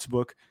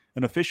Sportsbook,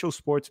 an official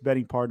sports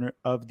betting partner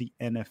of the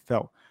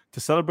NFL. To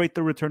celebrate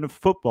the return of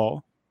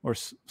football,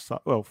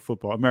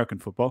 American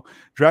football,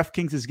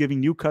 DraftKings is giving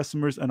new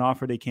customers an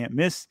offer they can't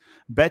miss.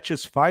 Bet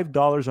just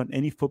 $5 on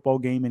any football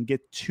game and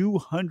get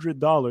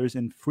 $200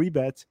 in free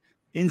bets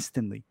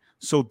instantly.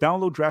 So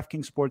download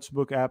DraftKings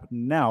Sportsbook app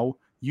now.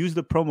 Use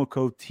the promo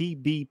code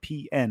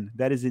TBPN.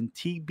 That is in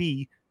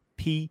TBPN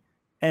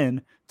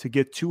to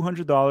get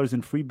 $200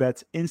 in free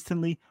bets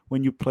instantly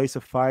when you place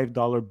a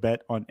 $5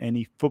 bet on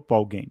any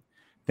football game.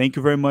 Thank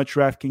you very much,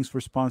 DraftKings,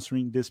 for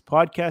sponsoring this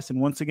podcast. And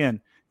once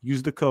again,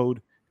 use the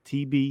code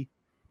TBPN.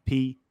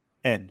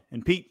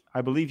 And Pete,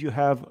 I believe you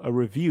have a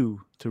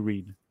review to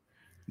read.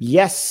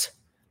 Yes,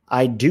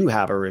 I do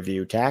have a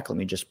review, Tack. Let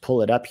me just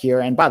pull it up here.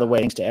 And by the way,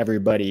 thanks to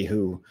everybody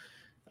who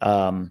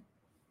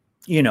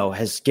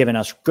has given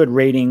us good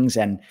ratings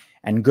and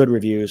good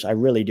reviews. I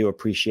really do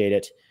appreciate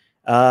it.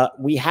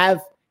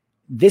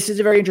 This is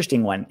a very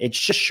interesting one. It's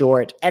just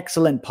short.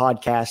 Excellent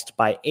podcast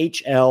by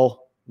HL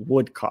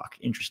Woodcock.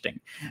 Interesting.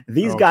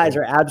 These guys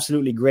are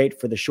absolutely great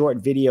for the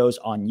short videos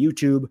on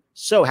YouTube.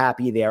 So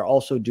happy they are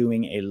also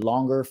doing a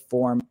longer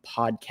form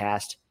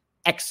podcast.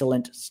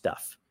 Excellent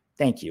stuff.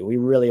 Thank you. We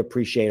really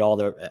appreciate all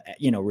the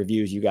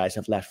reviews you guys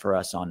have left for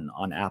us on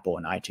Apple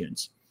and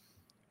iTunes.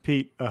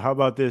 Pete, how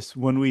about this?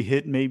 When we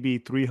hit maybe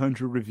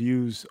 300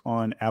 reviews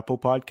on Apple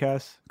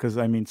Podcasts, because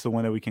it's the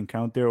one that we can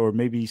count there, or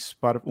maybe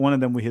Spotify, one of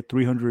them we hit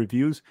 300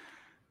 reviews,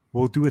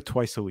 we'll do it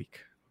twice a week.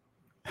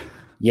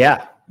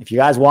 Yeah. If you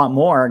guys want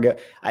more,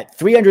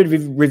 300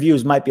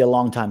 reviews might be a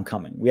long time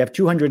coming. We have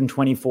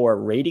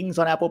 224 ratings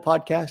on Apple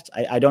Podcasts.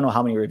 I don't know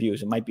how many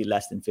reviews. It might be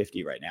less than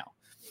 50 right now.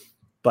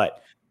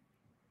 But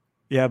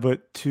yeah,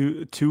 but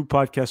two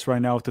podcasts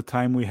right now, at the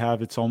time we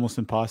have, it's almost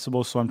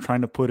impossible. So I'm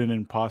trying to put an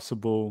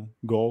impossible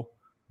goal.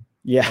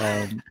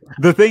 Yeah.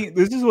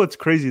 This is what's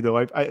crazy though.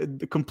 I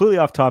completely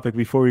off topic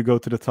before we go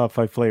to the top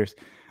 5 players.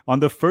 On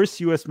the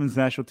first U.S. Men's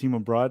National Team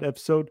Abroad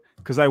episode,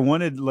 because I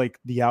wanted like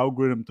the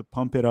algorithm to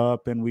pump it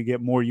up and we get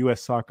more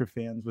U.S. soccer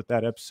fans with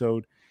that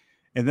episode.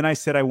 And then I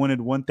said I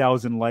wanted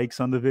 1,000 likes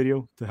on the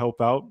video to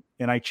help out.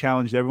 And I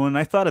challenged everyone. And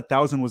I thought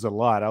 1,000 was a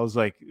lot. I was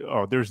like,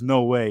 oh, there's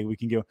no way we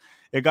can go.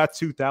 It got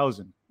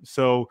 2,000.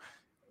 So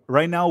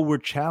right now we're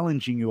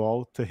challenging you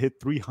all to hit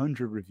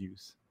 300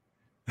 reviews.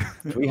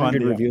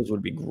 300 reviews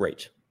would be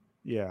great.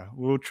 Yeah,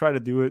 we'll try to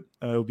do it.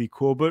 It'll be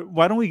cool. But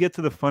why don't we get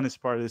to the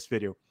funnest part of this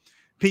video?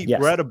 Pete, yes.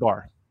 We're at a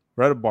bar.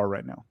 We're at a bar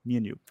right now, me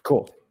and you.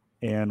 Cool.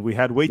 And we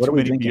had way too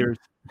many beers.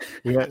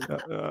 We had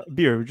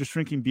beer. We're just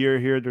drinking beer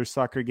here. There's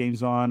soccer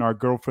games on. Our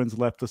girlfriends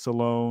left us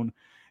alone.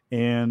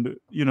 And,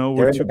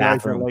 we're two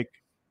guys that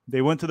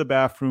they went to the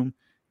bathroom.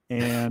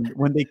 And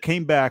when they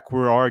came back,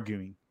 we're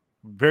arguing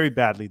very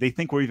badly. They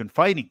think we're even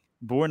fighting,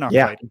 but we're not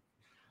fighting.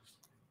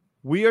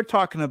 We are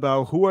talking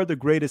about who are the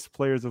greatest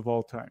players of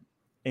all time.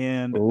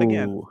 And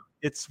again,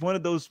 it's one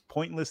of those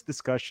pointless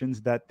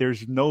discussions that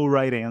there's no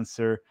right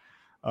answer.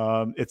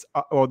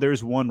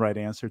 There's one right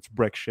answer. It's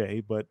Breck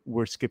Shea, but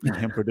we're skipping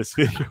him for this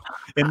video.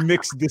 And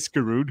Mix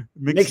Discarude.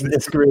 Mix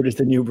Discarude is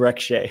the new Breck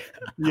Shea.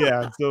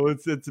 Yeah, so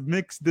it's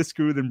Mix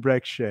Discarude and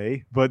Breck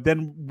Shea. But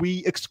then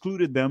we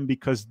excluded them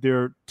because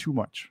they're too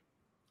much.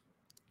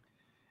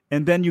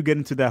 And then you get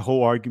into that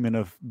whole argument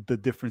of the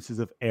differences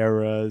of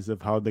eras,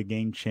 of how the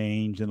game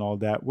changed and all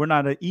that. We're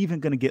not even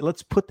going to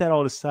let's put that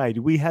all aside.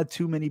 We had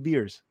too many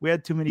beers. We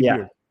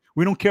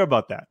don't care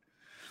about that.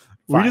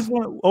 Fine. We just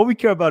all we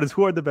care about is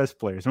who are the best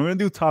players. And we're going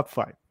to do top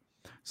 5.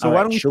 So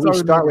why don't we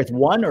start with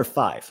 1 or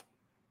 5?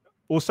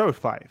 We'll start with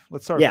 5.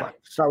 Let's start with 5.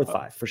 Start with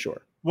 5 for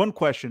sure. One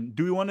question.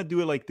 Do we want to do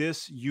it like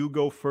this? You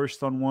go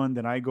first on one,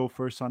 then I go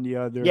first on the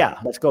other? Yeah,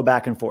 let's go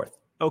back and forth.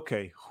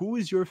 Okay. Who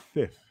is your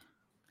 5th?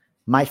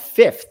 My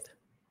 5th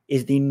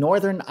is the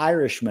Northern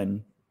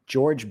Irishman,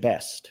 George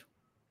Best.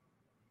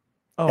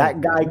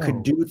 That guy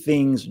could do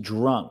things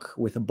drunk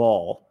with a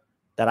ball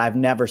that I've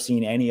never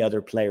seen any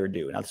other player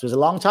do. Now, this was a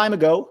long time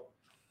ago,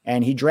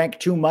 and he drank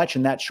too much,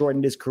 and that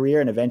shortened his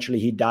career, and eventually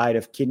he died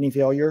of kidney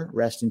failure.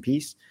 Rest in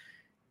peace.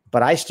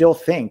 But I still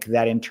think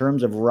that in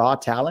terms of raw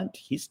talent,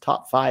 he's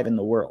top 5 in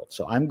the world.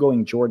 So I'm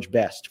going George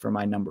Best for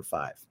my number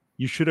 5.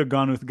 You should have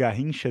gone with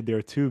Garrincha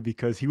there, too,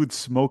 because he would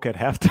smoke at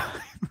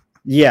halftime.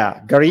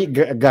 Yeah,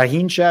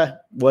 Garrincha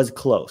was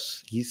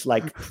close. He's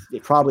like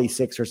probably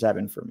 6 or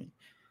 7 for me.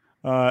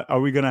 Are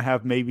we going to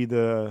have maybe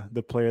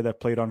the player that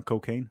played on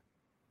cocaine?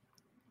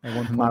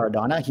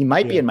 Maradona? He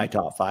might be in my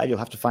top 5. You'll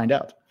have to find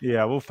out.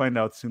 Yeah, we'll find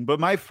out soon. But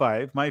my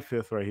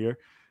 5th right here.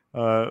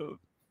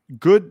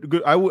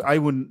 Good.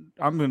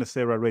 I'm going to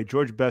say right away,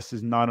 George Best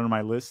is not on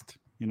my list.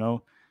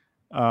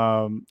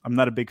 I'm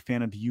not a big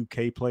fan of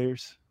UK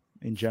players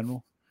in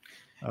general.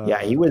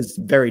 He was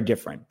very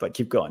different, but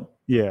keep going.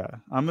 Yeah,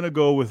 I'm going to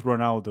go with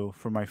Ronaldo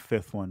for my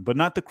 5th one, but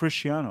not the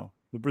Cristiano,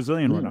 the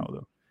Brazilian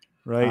Ronaldo,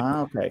 right?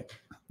 Okay.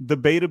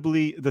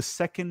 Debatably, the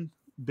second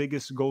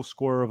biggest goal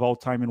scorer of all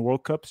time in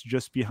World Cups,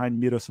 just behind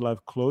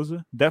Miroslav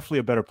Klose. Definitely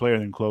a better player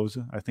than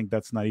Klose. I think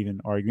that's not even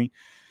arguing.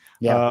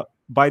 Yeah.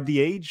 By the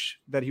age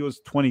that he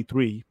was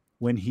 23,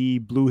 when he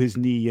blew his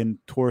knee and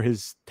tore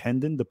his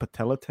tendon, the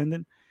patella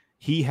tendon,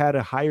 he had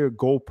a higher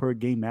goal per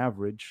game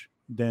average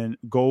than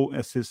goal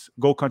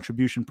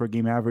contribution per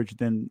game average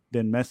than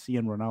Messi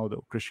and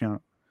Ronaldo,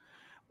 Cristiano.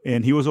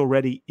 And he was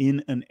already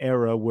in an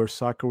era where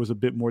soccer was a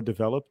bit more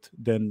developed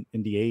than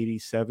in the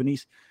 80s,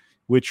 70s,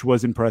 which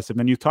was impressive.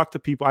 And you talk to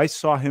people, I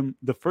saw him,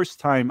 the first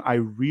time I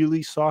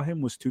really saw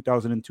him was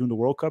 2002 in the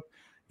World Cup.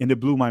 And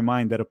it blew my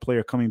mind that a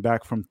player coming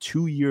back from a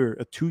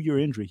 2-year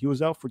injury, he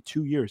was out for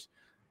 2 years,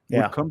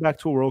 would come back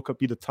to a World Cup,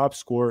 be the top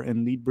scorer,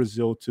 and lead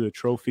Brazil to a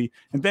trophy.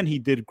 And then he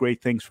did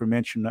great things for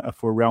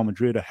Real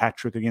Madrid, a hat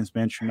trick against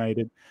Manchester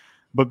United.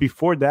 But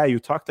before that, you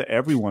talk to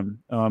everyone,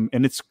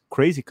 and it's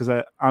crazy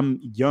because I'm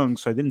young,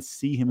 so I didn't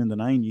see him in the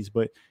 90s.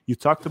 But you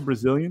talk to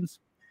Brazilians,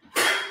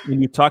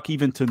 and you talk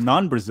even to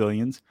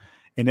non-Brazilians,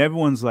 and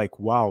everyone's like,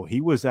 wow,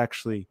 he was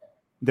actually –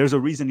 there's a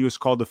reason he was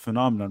called the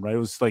phenomenon, right? It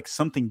was like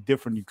something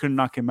different. You couldn't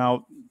knock him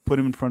out, put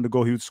him in front of the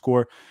goal, he would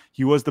score.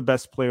 He was the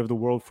best player of the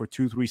world for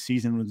 2-3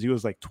 seasons when he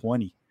was like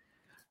 20.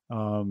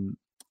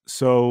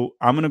 So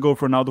I'm going to go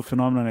for Ronaldo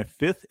phenomenon at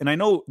 5th. And I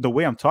know the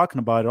way I'm talking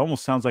about it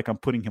almost sounds like I'm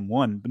putting him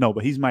 1. But no,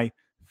 but he's my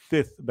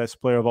 5th best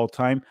player of all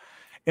time.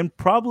 And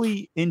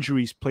probably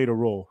injuries played a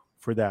role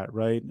for that,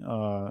 right?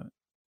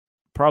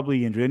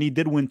 Probably injury. And he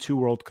did win 2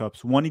 World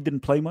Cups. One, he didn't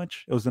play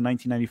much. It was in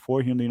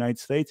 1994 here in the United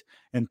States.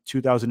 And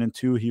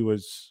 2002, he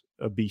was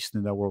a beast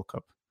in that World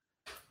Cup.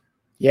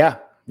 Yeah,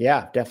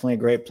 definitely a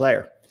great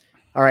player.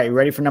 All right, you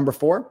ready for number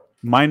 4?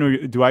 Mine,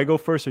 or do I go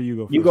first or you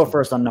go first? You go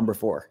first on number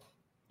 4.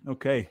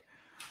 Okay.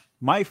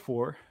 My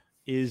 4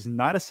 is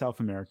not a South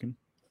American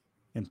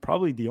and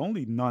probably the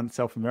only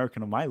non-South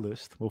American on my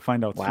list. We'll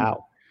find out soon.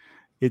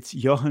 It's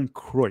Johan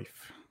Cruyff.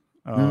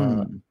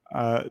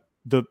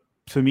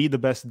 To me, the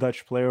best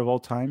Dutch player of all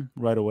time,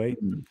 right away.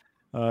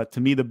 To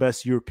me, the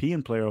best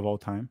European player of all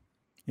time,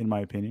 in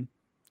my opinion.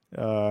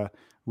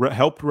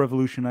 Helped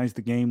revolutionize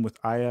the game with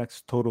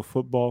Ajax, total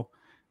football,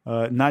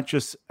 not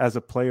just as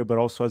a player, but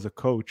also as a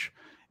coach.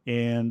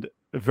 And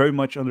a very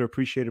much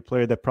underappreciated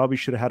player that probably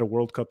should have had a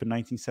World Cup in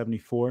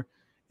 1974.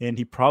 And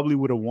he probably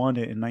would have won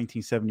it in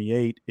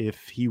 1978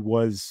 if he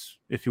was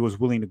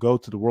willing to go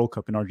to the World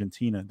Cup in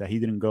Argentina, that he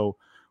didn't go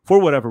for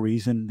whatever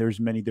reason. There's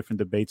many different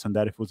debates on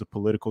that. If it was a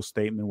political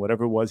statement,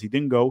 whatever it was, he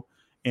didn't go.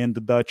 and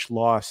the Dutch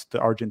lost to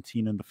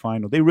Argentina in the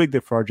final. They rigged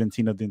it for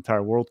Argentina the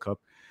entire World Cup.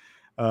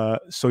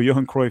 So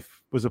Johan Cruyff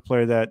was a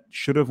player that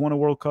should have won a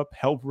World Cup,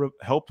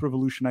 helped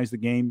revolutionize the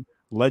game,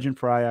 legend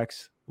for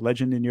Ajax,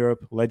 legend in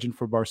Europe, legend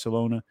for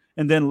Barcelona,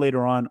 and then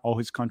later on, all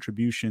his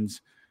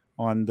contributions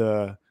on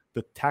the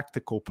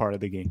tactical part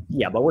of the game.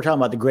 Yeah, but we're talking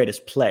about the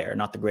greatest player,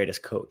 not the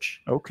greatest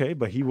coach. Okay,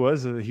 but he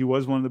was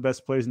one of the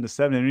best players in the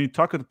 70s. And when you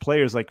talk to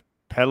players like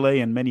Pele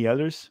and many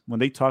others, when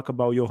they talk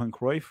about Johan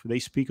Cruyff, they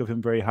speak of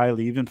him very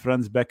highly, even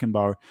Franz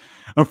Beckenbauer.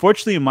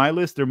 Unfortunately, in my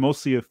list, they're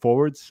mostly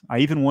forwards. I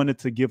even wanted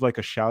to give like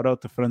a shout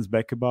out to Franz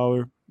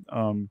Beckenbauer.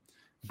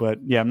 But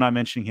yeah, I'm not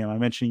mentioning him. I'm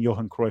mentioning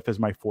Johan Cruyff as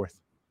my fourth.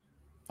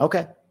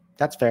 Okay,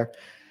 that's fair.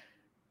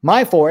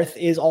 My fourth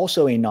is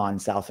also a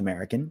non-South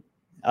American.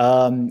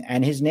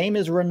 And his name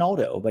is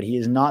Ronaldo, but he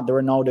is not the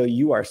Ronaldo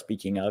you are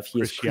speaking of.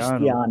 He is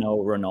Cristiano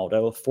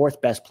Ronaldo,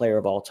 fourth best player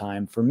of all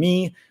time. For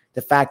me,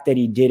 the fact that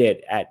he did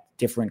it at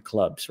different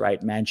clubs,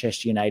 right?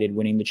 Manchester United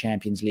winning the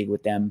Champions League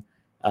with them,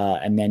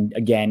 and then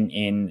again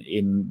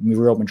in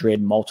Real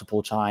Madrid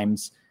multiple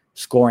times,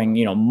 scoring,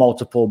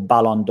 multiple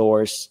Ballon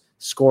d'Ors,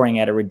 scoring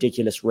at a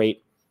ridiculous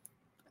rate.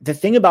 The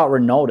thing about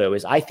Ronaldo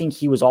is I think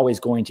he was always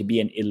going to be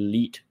an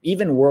elite,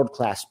 even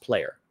world-class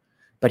player.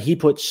 But he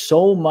put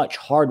so much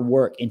hard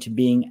work into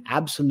being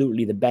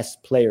absolutely the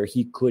best player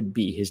he could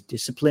be. His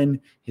discipline,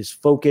 his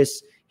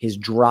focus, his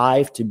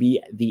drive to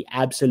be the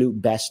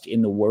absolute best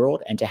in the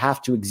world and to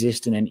have to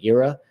exist in an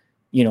era,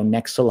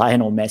 next to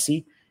Lionel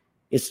Messi,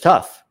 it's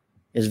tough.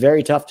 It's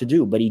very tough to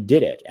do, but he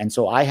did it. And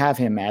so I have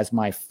him as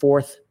my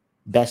fourth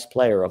best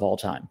player of all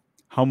time.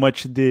 How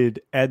much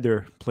did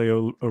Eder play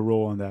a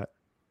role on that?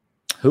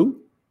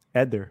 Who?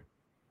 Eder.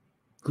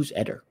 Who's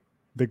Eder?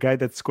 The guy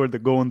that scored the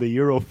goal in the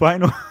Euro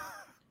final.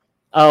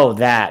 Oh,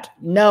 that.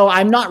 No,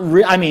 I'm not.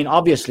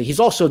 Obviously, he's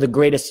also the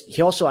greatest.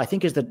 He also, I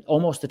think, is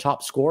almost the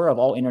top scorer of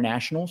all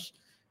internationals.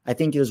 I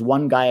think there's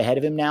one guy ahead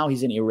of him now.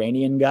 He's an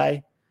Iranian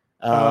guy.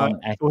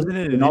 Wasn't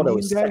it an Indian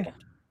guy?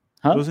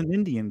 Huh? It was an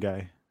Indian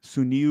guy.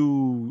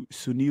 Sunil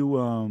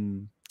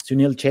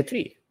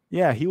Chetri.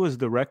 Yeah, he was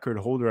the record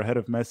holder ahead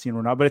of Messi and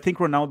Ronaldo. But I think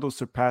Ronaldo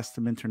surpassed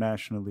him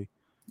internationally.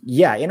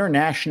 Yeah,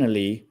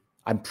 internationally,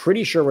 I'm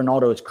pretty sure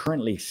Ronaldo is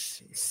currently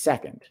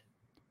second.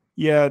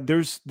 Yeah,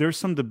 there's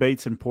some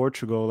debates in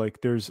Portugal. Like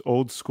there's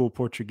old school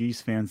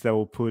Portuguese fans that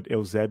will put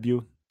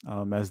Eusébio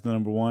as the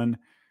number one.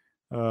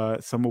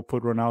 Some will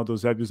put Ronaldo.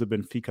 Eusébio's a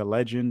Benfica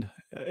legend.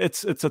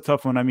 It's a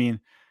tough one.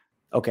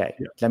 Okay,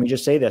 Let me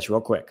just say this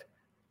real quick.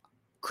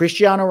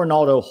 Cristiano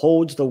Ronaldo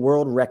holds the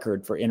world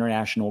record for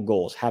international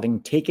goals,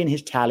 having taken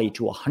his tally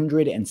to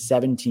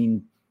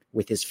 117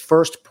 with his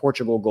first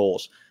Portugal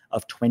goals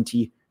of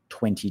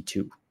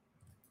 2022.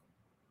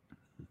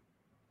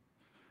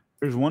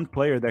 There's one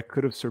player that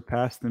could have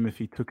surpassed him if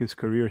he took his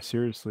career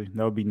seriously.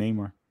 That would be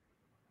Neymar.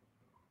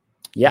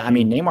 Yeah,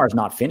 Neymar's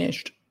not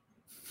finished.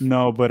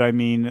 No, but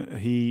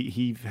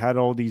he had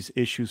all these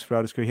issues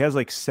throughout his career. He has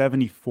like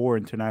 74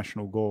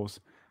 international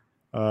goals.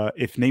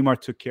 If Neymar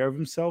took care of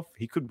himself,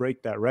 he could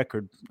break that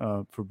record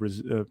for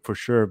Brazil, for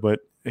sure.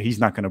 But he's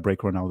not going to break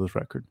Ronaldo's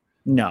record.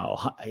 No,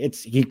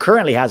 he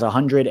currently has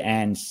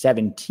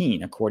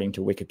 117 according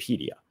to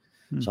Wikipedia.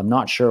 So I'm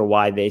not sure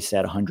why they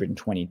said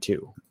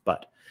 122,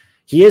 but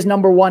he is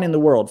number one in the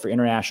world for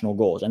international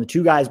goals. And the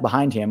two guys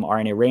behind him are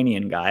an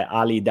Iranian guy,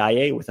 Ali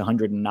Daye with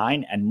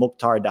 109 and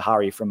Mukhtar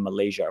Dahari from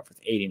Malaysia with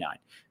 89.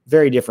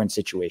 Very different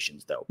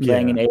situations, though.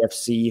 Playing in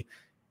AFC,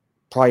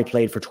 probably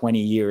played for 20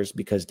 years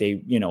because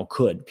they,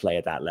 could play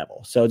at that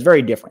level. So it's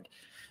very different.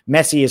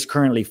 Messi is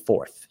currently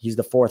fourth. He's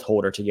the fourth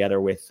holder together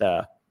with,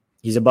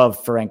 he's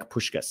above Ferenc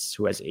Puskas,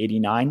 who has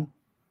 89.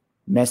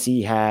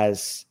 Messi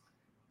has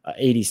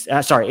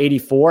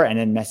 84, and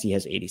then Messi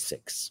has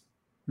 86.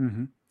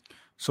 Mm-hmm.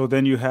 So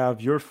then you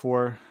have your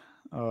four,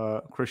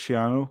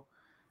 Cristiano.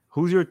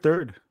 Who's your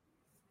third?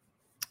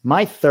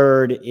 My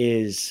third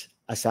is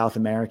a South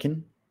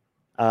American,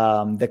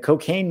 the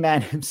cocaine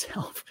man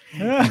himself,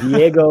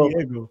 Diego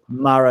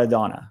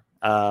Maradona.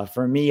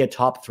 For me, a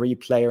top three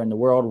player in the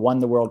world, won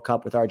the World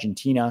Cup with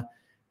Argentina.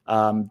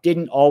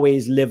 Didn't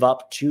always live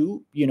up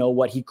to,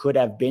 what he could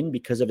have been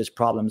because of his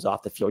problems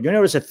off the field. You'll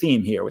notice a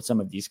theme here with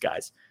some of these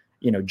guys.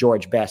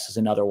 George Best is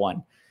another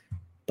one.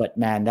 But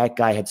man, that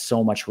guy had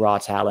so much raw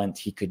talent.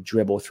 He could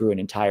dribble through an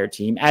entire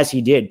team, as he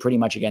did pretty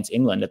much against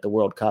England at the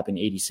World Cup in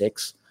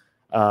 '86.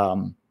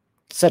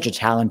 Such a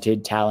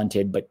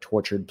talented, but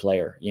tortured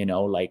player,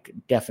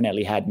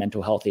 definitely had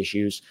mental health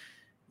issues.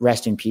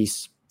 Rest in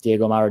peace,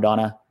 Diego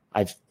Maradona.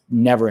 I've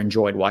never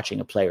enjoyed watching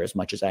a player as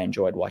much as I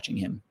enjoyed watching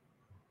him.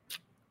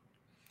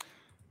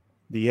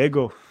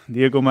 Diego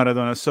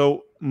Maradona.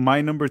 So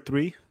my number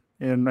three,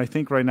 and I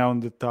think right now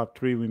in the top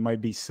three, we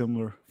might be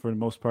similar for the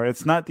most part.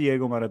 It's not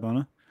Diego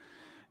Maradona.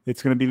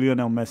 It's going to be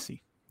Lionel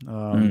Messi.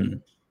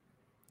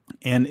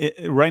 And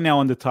right now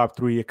in the top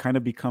three, it kind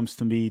of becomes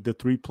to me the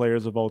three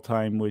players of all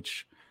time,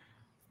 which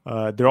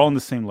they're all on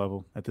the same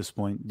level at this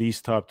point.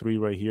 These top three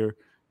right here.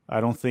 I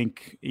don't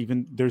think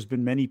even there's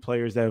been many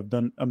players that have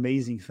done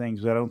amazing things,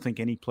 but I don't think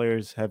any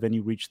players have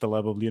reached the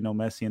level of Lionel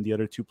Messi and the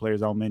other two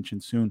players I'll mention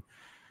soon.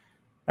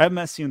 I have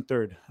Messi in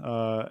third.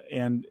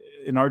 And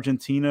in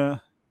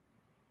Argentina,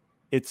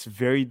 it's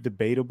very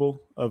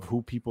debatable of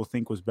who people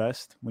think was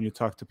best. When you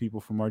talk to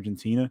people from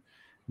Argentina,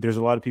 there's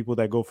a lot of people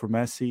that go for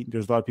Messi.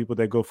 There's a lot of people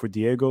that go for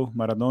Diego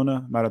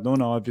Maradona.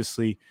 Maradona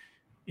obviously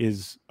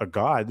is a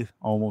god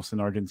almost in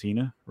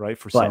Argentina, right?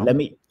 For But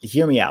some.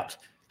 hear me out.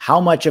 How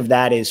much of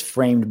that is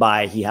framed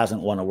by he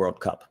hasn't won a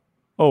World Cup?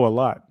 Oh, a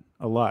lot.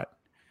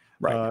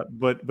 Right.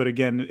 But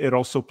again, it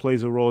also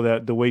plays a role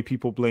that the way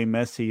people blame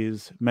Messi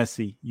is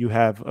Messi, you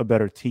have a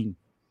better team.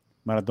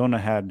 Maradona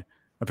had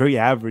a very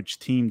average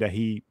team that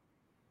he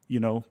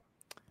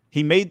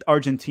made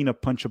Argentina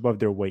punch above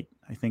their weight.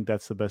 I think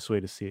that's the best way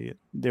to see it.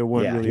 There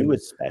weren't really. He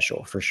was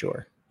special for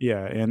sure.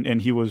 Yeah,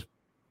 and he was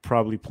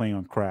probably playing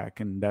on crack,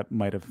 and that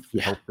might have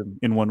helped him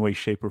in one way,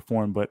 shape, or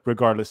form. But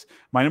regardless,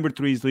 my number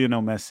 3 is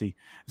Lionel Messi.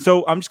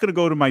 So I'm just going to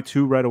go to my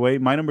 2 right away.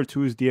 My number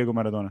 2 is Diego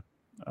Maradona.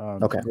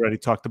 Okay. We already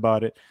talked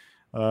about it.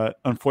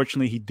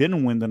 Unfortunately, he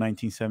didn't win the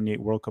 1978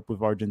 World Cup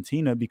with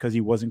Argentina because he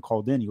wasn't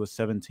called in. He was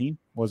 17,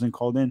 wasn't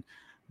called in.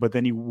 But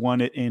then he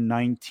won it in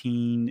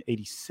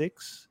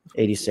 1986.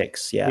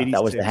 86, yeah. 86,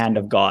 that was the hand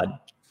of God.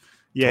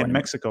 Yeah,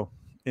 tournament.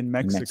 In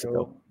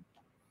Mexico.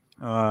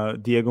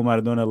 Diego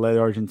Maradona led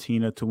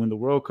Argentina to win the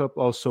World Cup.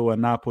 Also a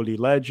Napoli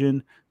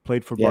legend,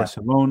 played for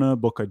Barcelona,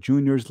 Boca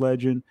Juniors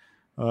legend.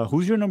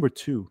 Who's your number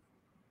 2?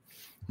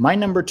 My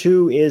number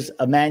 2 is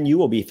a man you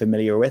will be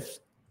familiar with,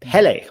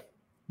 Pele.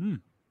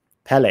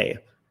 Pele.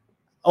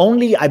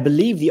 I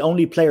believe the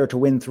only player to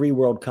win 3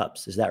 World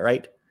Cups. Is that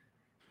right?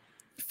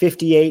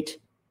 58,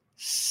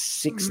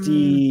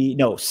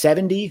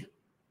 70,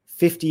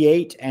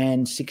 58,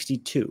 and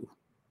 62.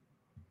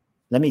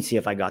 Let me see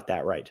if I got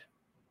that right.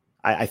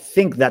 I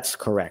think that's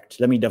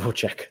correct. Let me double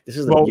check. This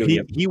is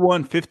he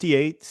won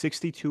 58,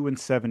 62, and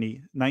 70.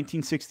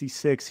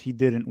 1966, he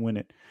didn't win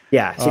it.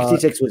 Yeah,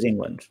 66 was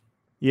England.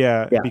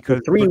 Yeah, because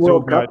 3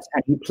 World Cups,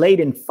 and he played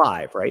in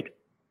 5, right?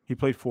 He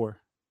played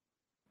 4.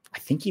 I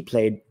think he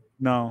played.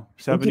 No,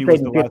 70 he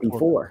played was in the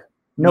 54.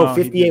 No,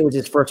 58 was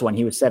his first one.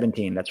 He was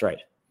 17. That's right.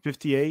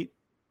 58,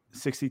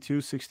 62,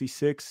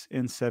 66,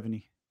 and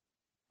 70.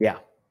 Yeah.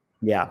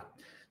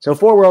 So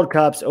 4 World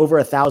Cups, over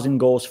 1,000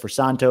 goals for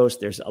Santos.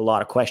 There's a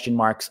lot of question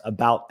marks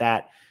about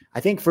that. I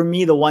think for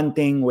me, the one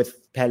thing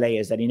with Pele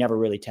is that he never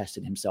really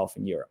tested himself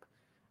in Europe.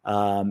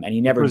 And he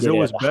never Brazil did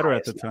it was better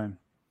at the time.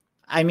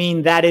 I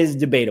mean, that is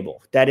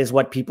debatable. That is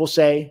what people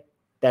say.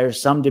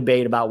 There's some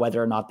debate about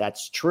whether or not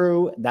that's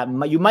true.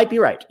 You might be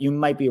right.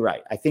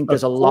 I think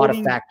there's a lot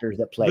of factors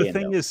that play in. The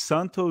thing is,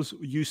 Santos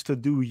used to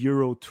do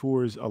Euro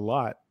tours a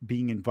lot,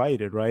 being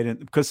invited, right? And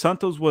because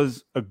Santos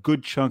was a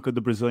good chunk of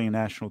the Brazilian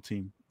national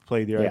team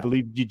played there. I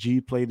believe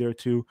Gigi played there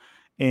too.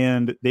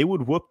 And they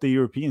would whoop the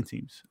European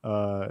teams.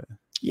 But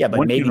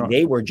maybe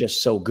they were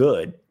just so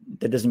good.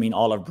 That doesn't mean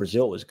all of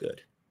Brazil was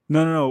good.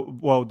 No.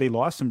 Well, they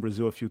lost in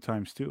Brazil a few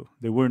times too.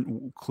 They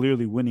weren't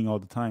clearly winning all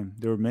the time.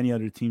 There were many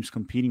other teams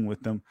competing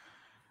with them.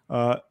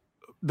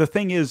 The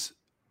thing is,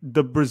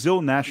 the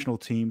Brazil national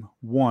team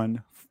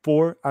won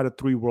 4 out of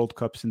 3 World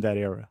Cups in that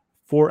era.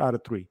 4 out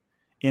of 3.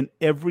 And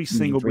every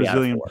single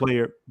Brazilian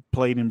player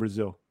played in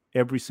Brazil.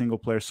 Every single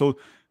player. So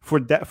for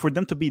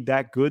them to be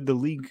that good, the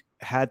league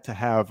had to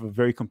have a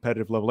very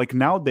competitive level. Like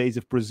nowadays,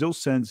 if Brazil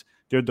sends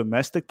their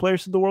domestic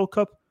players to the World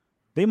Cup,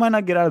 they might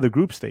not get out of the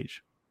group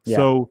stage. Yeah.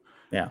 So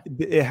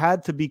it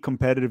had to be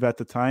competitive at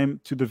the time,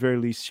 to the very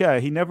least. Yeah,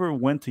 he never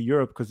went to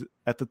Europe because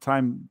at the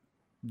time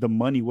the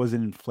money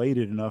wasn't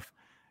inflated enough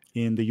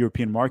in the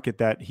European market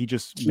that he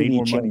just made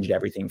more money. Changed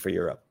everything for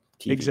Europe.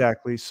 TV.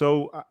 Exactly.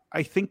 So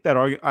I think that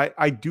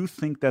I do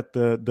think that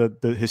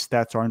the his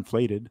stats are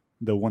inflated.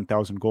 The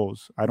 1,000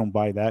 goals. I don't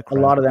buy that crap.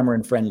 A lot of them are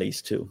in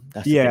friendlies too.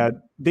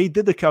 They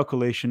did the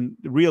calculation.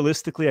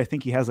 Realistically, I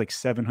think he has like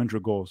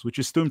 700 goals, which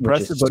is still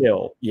impressive. But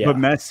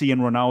Messi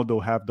and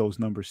Ronaldo have those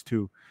numbers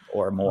too,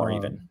 or more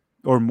even,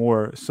 or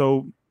more.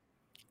 So,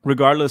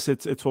 regardless,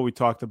 it's what we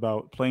talked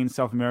about. Playing in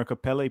South America,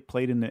 Pele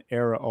played in the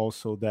era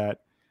also that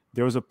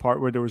there was a part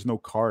where there was no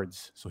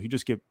cards, so he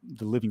just get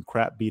the living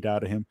crap beat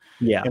out of him.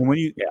 Yeah, and when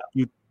you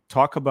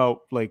talk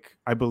about, like,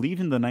 I believe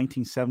in the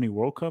 1970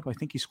 World Cup, I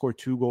think he scored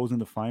 2 goals in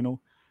the final.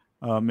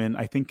 And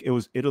I think it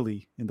was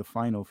Italy in the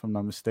final, if I'm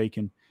not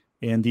mistaken.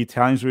 And the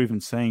Italians were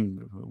even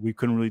saying we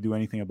couldn't really do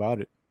anything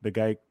about it. The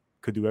guy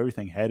could do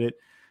everything, had it.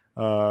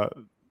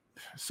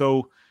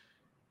 So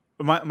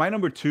my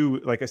number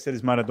 2, like I said,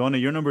 is Maradona.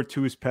 Your number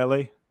 2 is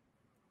Pele.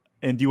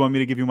 And do you want me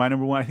to give you my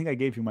number 1? I think I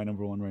gave you my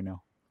number 1 right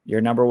now.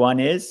 Your number 1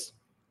 is?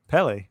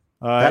 Pele.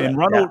 And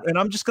and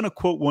I'm just going to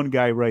quote one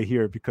guy right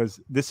here because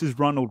this is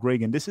Ronald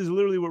Reagan. This is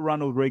literally what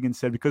Ronald Reagan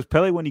said, because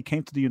Pele, when he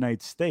came to the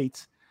United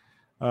States,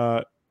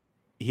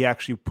 he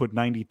actually put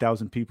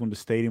 90,000 people in the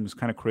stadium. It was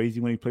kind of crazy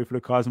when he played for the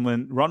cause. And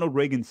when Ronald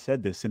Reagan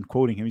said this, and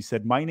quoting him, he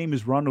said, "My name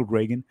is Ronald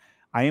Reagan.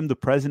 I am the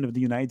president of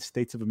the United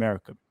States of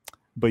America.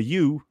 But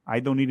I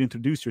don't need to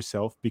introduce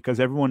yourself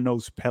because everyone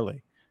knows Pele."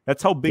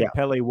 That's how big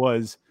Pele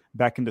was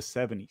back in the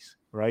 70s,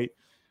 right?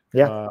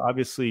 Yeah.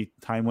 Obviously,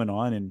 time went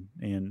on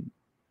and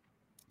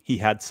he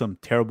had some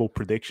terrible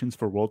predictions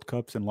for World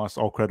Cups and lost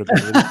all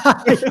credibility.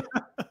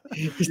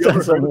 He's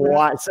done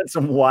said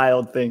some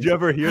wild things. Did you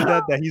ever hear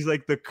that? That he's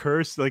like the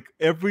curse. Like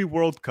every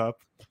World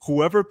Cup,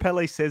 whoever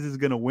Pele says is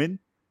gonna win,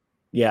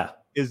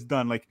 is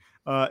done. Like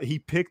he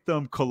picked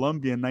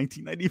Colombia in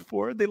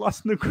 1994. They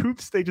lost in the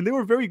group stage, and they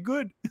were very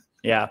good.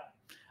 Yeah.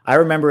 I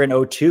remember in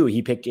 2002,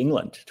 he picked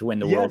England to win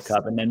the World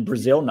Cup, and then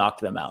Brazil knocked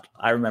them out.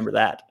 I remember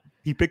that.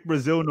 He picked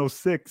Brazil in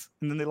 2006,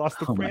 and then they lost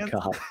to France. Oh,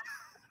 my God.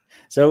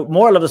 So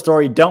moral of the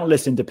story, don't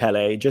listen to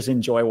Pele. Just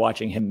enjoy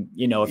watching him.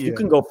 If you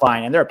can go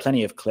find, and there are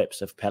plenty of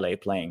clips of Pele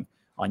playing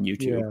on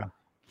YouTube.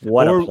 Yeah.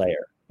 What a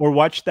player. Or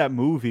watch that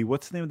movie.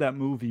 What's the name of that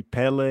movie?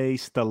 Pele,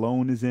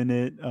 Stallone is in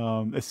it.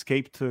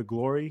 Escape to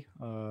Glory.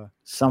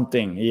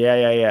 Something.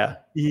 Yeah.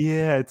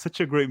 Yeah, it's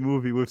such a great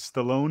movie with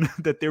Stallone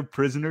that they're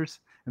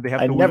prisoners. And they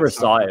have I never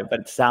saw it,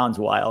 but it sounds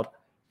wild.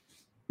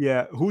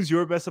 Yeah. Who's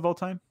your best of all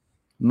time?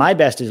 My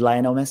best is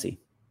Lionel Messi.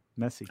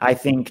 Messi. I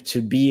think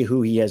to be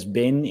who he has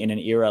been in an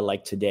era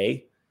like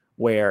today,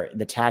 where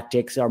the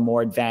tactics are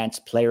more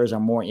advanced, players are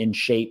more in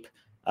shape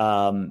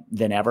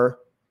than ever,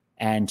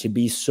 and to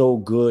be so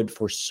good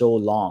for so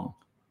long.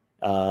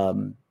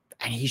 And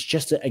he's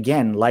just,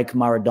 again, like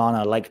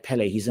Maradona, like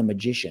Pele, he's a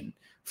magician.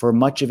 For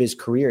much of his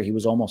career, he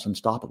was almost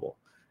unstoppable.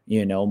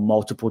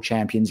 Multiple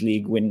Champions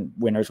League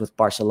winners with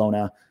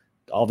Barcelona.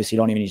 Obviously,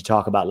 don't even need to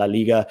talk about La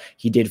Liga.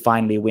 He did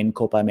finally win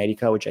Copa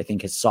America, which I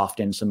think has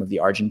softened some of the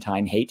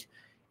Argentine hate.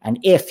 And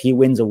if he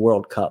wins a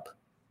World Cup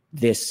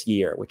this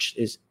year, which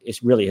is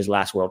really his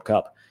last World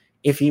Cup,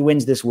 if he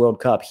wins this World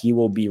Cup, he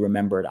will be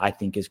remembered, I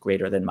think, as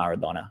greater than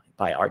Maradona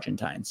by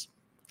Argentines.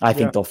 I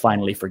think they'll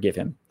finally forgive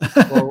him.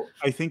 Well,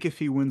 I think if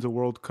he wins a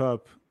World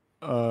Cup,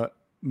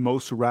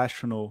 most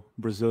rational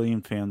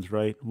Brazilian fans,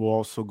 right, will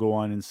also go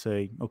on and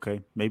say,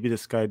 okay, maybe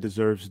this guy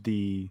deserves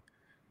the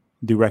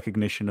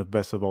recognition of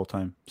best of all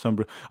time.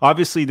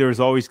 Obviously, there's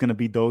always going to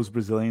be those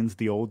Brazilians,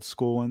 the old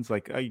school ones.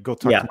 Like I go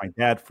talk to my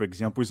dad, for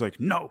example. He's like,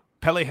 no,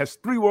 Pele has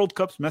 3 World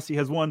Cups. Messi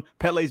has 1.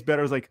 Pele's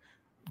better. It's like,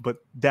 but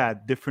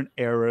Dad, different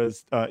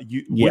eras.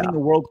 Winning a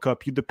World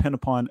Cup, you depend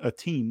upon a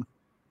team,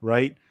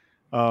 right?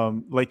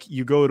 Like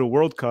you go to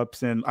World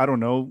Cups, and I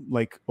don't know,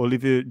 like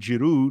Olivier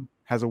Giroud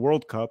has a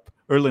World Cup.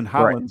 Erling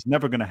Haaland's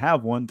never going to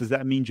have one. Does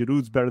that mean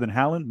Giroud's better than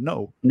Haaland?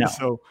 No.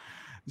 So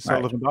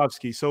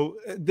Lewandowski. So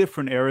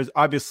different eras.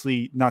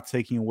 Obviously, not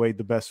taking away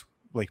the best,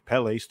 like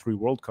Pele's 3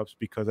 World Cups,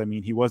 because I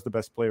mean he was the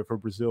best player for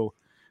Brazil.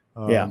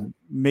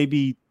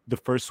 Maybe the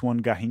first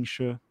one,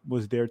 Garrincha,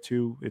 was there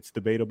too. It's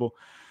debatable.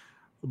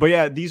 But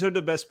yeah, these are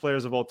the best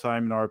players of all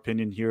time in our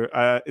opinion here.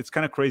 It's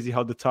kind of crazy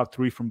how the top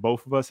 3 from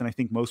both of us, and I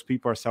think most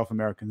people are South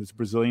Americans. It's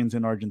Brazilians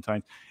and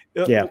Argentines.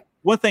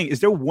 One thing, is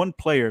there one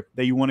player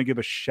that you want to give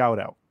a shout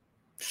out?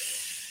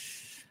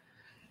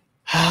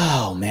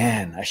 Oh,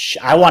 man.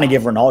 I want to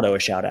give Ronaldo a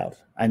shout out.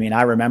 I mean,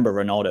 I remember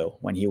Ronaldo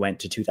when he went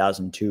to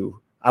 2002.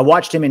 I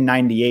watched him in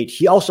 98.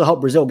 He also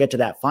helped Brazil get to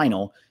that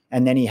final,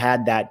 and then he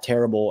had that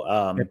terrible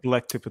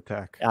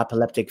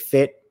epileptic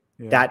fit.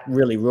 Yeah. That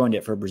really ruined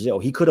it for Brazil.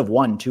 He could have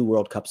won 2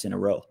 World Cups in a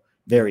row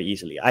very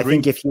easily. I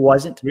think if he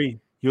wasn't... 3.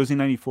 He was in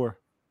 94.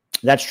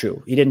 That's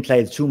true. He didn't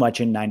play too much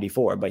in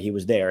 94, but he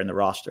was there in the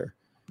roster.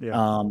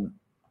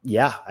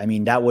 Yeah. I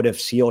mean, that would have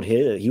sealed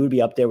he would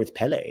be up there with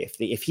Pele.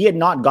 If he had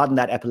not gotten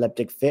that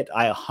epileptic fit,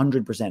 I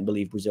 100%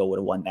 believe Brazil would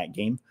have won that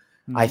game.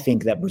 Mm-hmm. I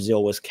think that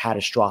Brazil was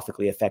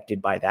catastrophically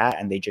affected by that,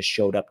 and they just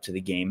showed up to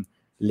the game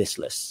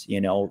listless.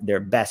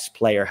 Their best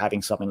player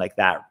having something like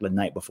that the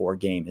night before a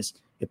game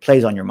it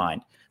plays on your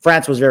mind.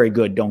 France was very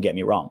good, don't get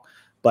me wrong.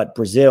 But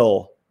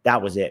Brazil,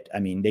 that was it. I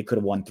mean, they could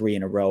have won 3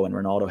 in a row, and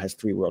Ronaldo has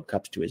 3 World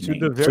Cups to his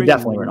name. So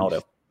definitely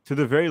Ronaldo. To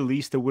the very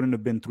least, it wouldn't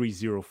have been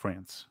 3-0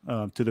 France.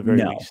 To the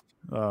very least.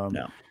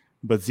 No.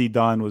 But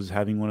Zidane was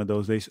having one of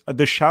those days.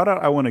 The shout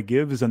out I want to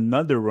give is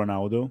another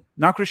Ronaldo.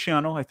 Not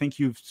Cristiano. I think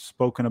you've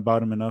spoken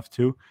about him enough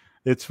too.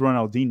 It's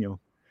Ronaldinho.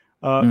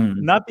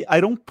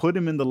 I don't put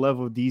him in the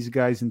level of these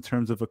guys in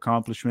terms of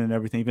accomplishment and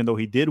everything, even though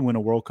he did win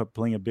a World Cup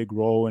playing a big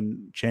role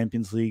in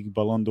Champions League,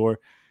 Ballon d'Or.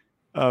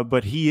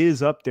 But he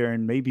is up there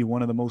and maybe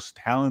one of the most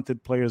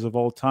talented players of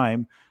all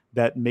time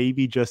that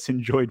maybe just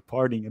enjoyed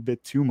partying a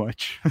bit too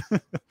much.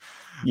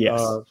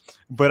 Yes.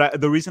 But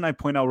the reason I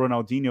point out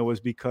Ronaldinho was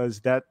because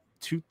that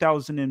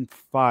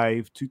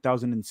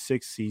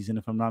 2005-2006 season,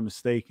 if I'm not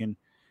mistaken,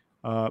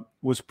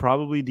 was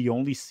probably the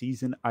only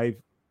season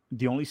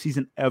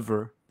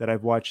ever that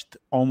I've watched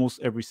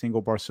almost every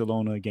single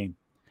Barcelona game.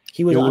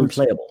 He was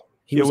unplayable.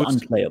 He was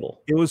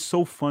unplayable. It was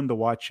so fun to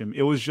watch him.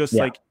 It was just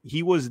like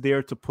he was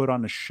there to put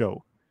on a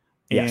show.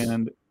 Yes.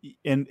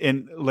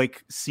 And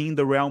like seeing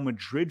the Real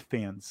Madrid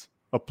fans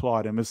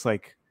applaud him. It's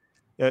like,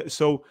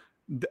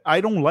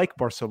 I don't like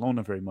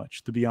Barcelona very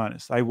much, to be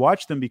honest. I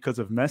watched them because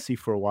of Messi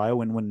for a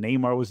while. And when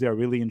Neymar was there, I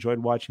really enjoyed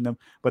watching them.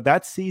 But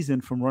that season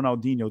from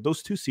Ronaldinho,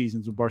 those 2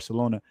 seasons with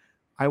Barcelona,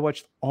 I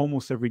watched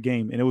almost every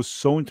game, and it was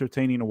so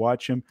entertaining to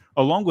watch him,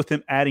 along with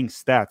him adding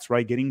stats,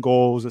 right? Getting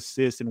goals,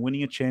 assists, and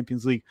winning a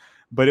Champions League.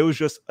 But it was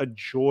just a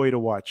joy to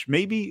watch.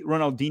 Maybe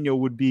Ronaldinho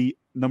would be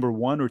number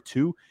 1 or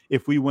 2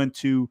 if we went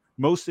to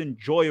most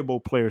enjoyable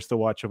players to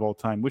watch of all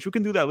time, which we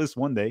can do that list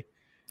one day.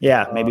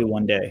 Yeah, maybe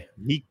one day.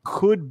 He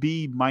could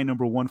be my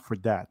number one for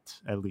that,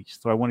 at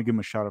least. So I want to give him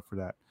a shout out for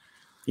that.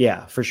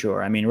 Yeah, for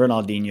sure. I mean,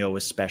 Ronaldinho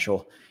was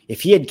special.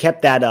 If he had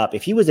kept that up,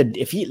 if you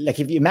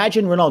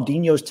imagine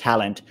Ronaldinho's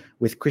talent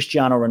with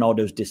Cristiano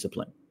Ronaldo's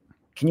discipline,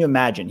 can you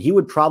imagine? He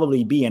would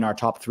probably be in our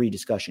top 3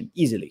 discussion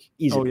easily.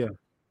 Oh yeah,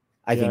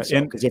 I think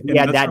so. Because if he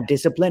had that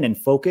discipline and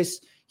focus,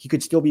 he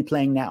could still be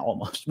playing now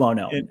almost. Well,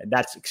 no,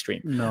 that's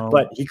extreme. No,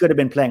 but he could have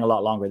been playing a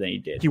lot longer than he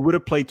did. He would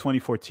have played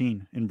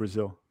 2014 in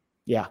Brazil.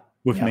 Yeah,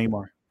 with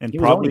Neymar. And he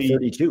probably was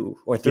only 32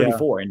 or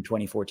 34 in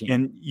 2014.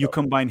 And you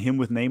combine him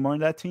with Neymar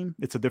in that team,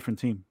 it's a different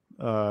team.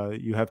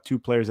 You have 2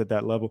 players at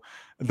that level.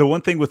 The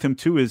one thing with him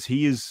too is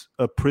he is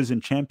a prison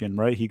champion,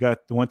 right? He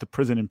went to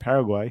prison in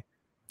Paraguay,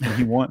 and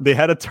he won. They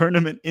had a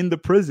tournament in the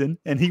prison,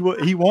 and he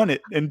won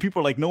it. And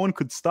people are like, no one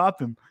could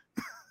stop him.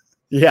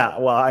 Yeah,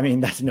 well, I mean,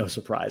 that's no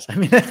surprise. I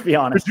mean, let's be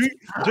honest.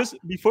 Just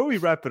before we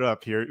wrap it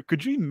up here,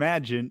 could you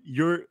imagine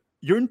you're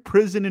in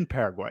prison in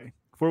Paraguay?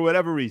 For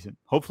whatever reason,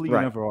 hopefully you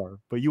never are,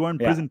 but you are in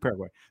prison in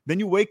Paraguay. Then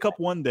you wake up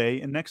one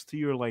day, and next to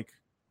you, like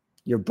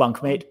your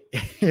bunkmate.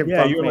 Your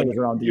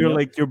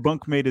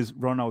bunkmate is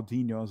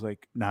Ronaldinho. I was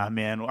like, nah,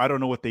 man, I don't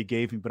know what they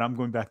gave me, but I'm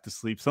going back to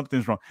sleep.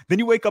 Something's wrong. Then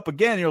you wake up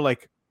again, and you're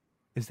like,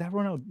 is that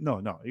Ronaldo?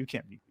 No, you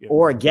can't be.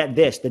 Or get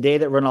this: the day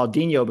that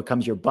Ronaldinho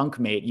becomes your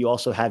bunkmate, you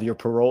also have your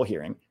parole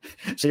hearing.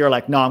 So you're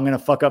like, no, I'm going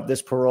to fuck up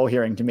this parole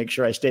hearing to make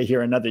sure I stay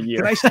here another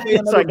year, so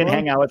I can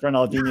hang out with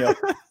Ronaldinho.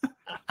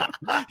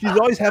 He's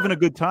always having a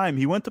good time.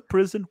 He went to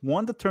prison,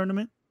 won the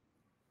tournament.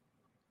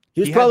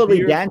 He was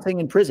probably dancing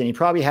in prison. He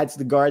probably had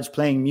the guards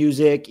playing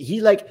music.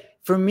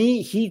 For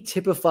me, he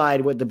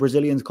typified what the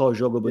Brazilians call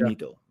jogo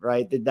bonito,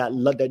 right?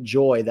 That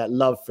joy, that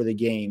love for the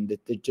game,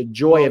 the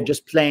joy of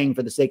just playing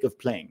for the sake of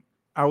playing.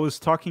 I was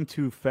talking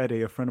to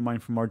Fede, a friend of mine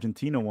from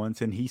Argentina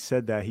once, and he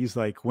said that. He's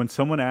like, when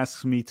someone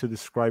asks me to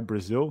describe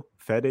Brazil,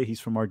 Fede, he's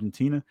from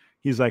Argentina,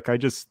 he's like, I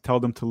just tell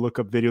them to look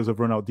up videos of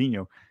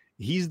Ronaldinho.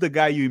 He's the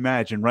guy you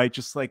imagine, right?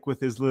 Just like with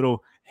his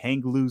little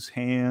hang loose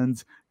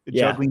hands,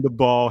 juggling the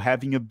ball,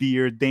 having a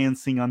beer,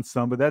 dancing on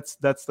samba.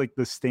 That's like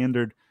the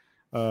standard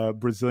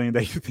Brazilian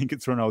that you think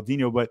it's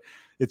Ronaldinho. But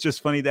it's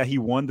just funny that he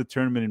won the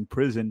tournament in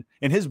prison.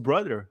 And his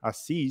brother,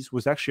 Assis,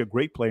 was actually a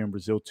great player in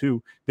Brazil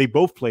too. They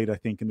both played, I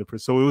think, in the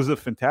prison. So it was a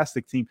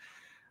fantastic team.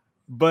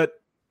 But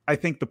I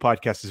think the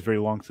podcast is very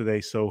long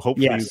today, so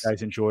hopefully you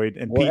guys enjoyed.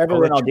 And wherever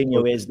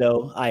Ronaldinho is,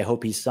 though, I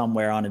hope he's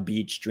somewhere on a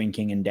beach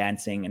drinking and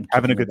dancing and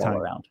having a good time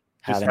around.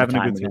 Having a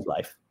time in his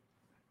life.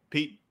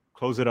 Pete,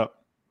 close it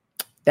up.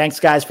 Thanks,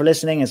 guys, for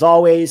listening. As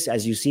always,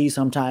 as you see,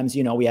 sometimes,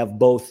 we have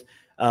both,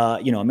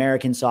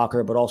 American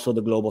soccer, but also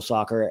the global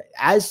soccer.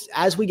 As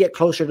we get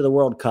closer to the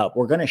World Cup,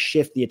 we're going to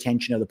shift the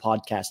attention of the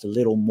podcast a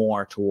little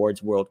more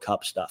towards World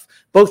Cup stuff.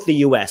 Both the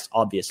U.S.,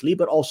 obviously,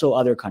 but also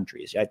other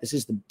countries. Right? This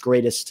is the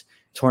greatest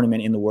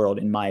tournament in the world,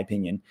 in my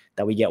opinion,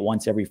 that we get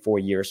once every 4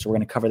 years. So we're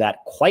going to cover that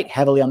quite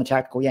heavily on the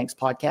Tactical Yanks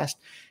podcast.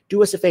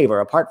 Do us a favor,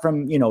 apart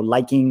from,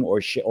 liking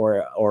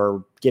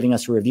or giving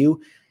us a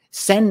review,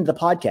 send the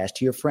podcast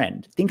to your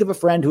friend. Think of a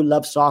friend who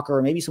loves soccer,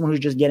 or maybe someone who's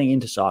just getting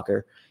into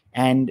soccer,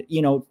 and,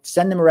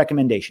 send them a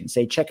recommendation.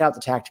 Say, check out the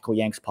Tactical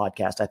Yanks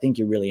podcast. I think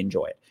you really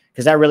enjoy it,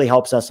 because that really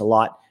helps us a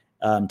lot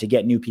to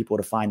get new people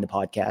to find the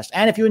podcast.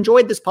 And if you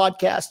enjoyed this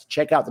podcast,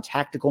 check out the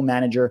Tactical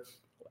Manager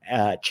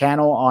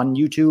channel on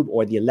YouTube,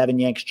 or the 11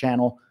 Yanks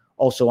channel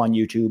also on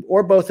YouTube,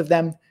 or both of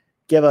them.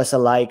 Give us a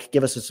like,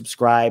 give us a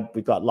subscribe.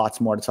 We've got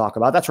lots more to talk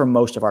about. That's where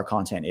most of our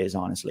content is,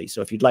 honestly.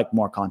 So if you'd like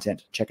more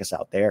content, check us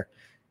out there.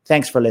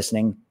 Thanks for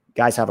listening.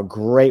 Guys, have a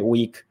great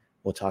week.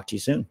 We'll talk to you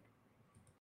soon.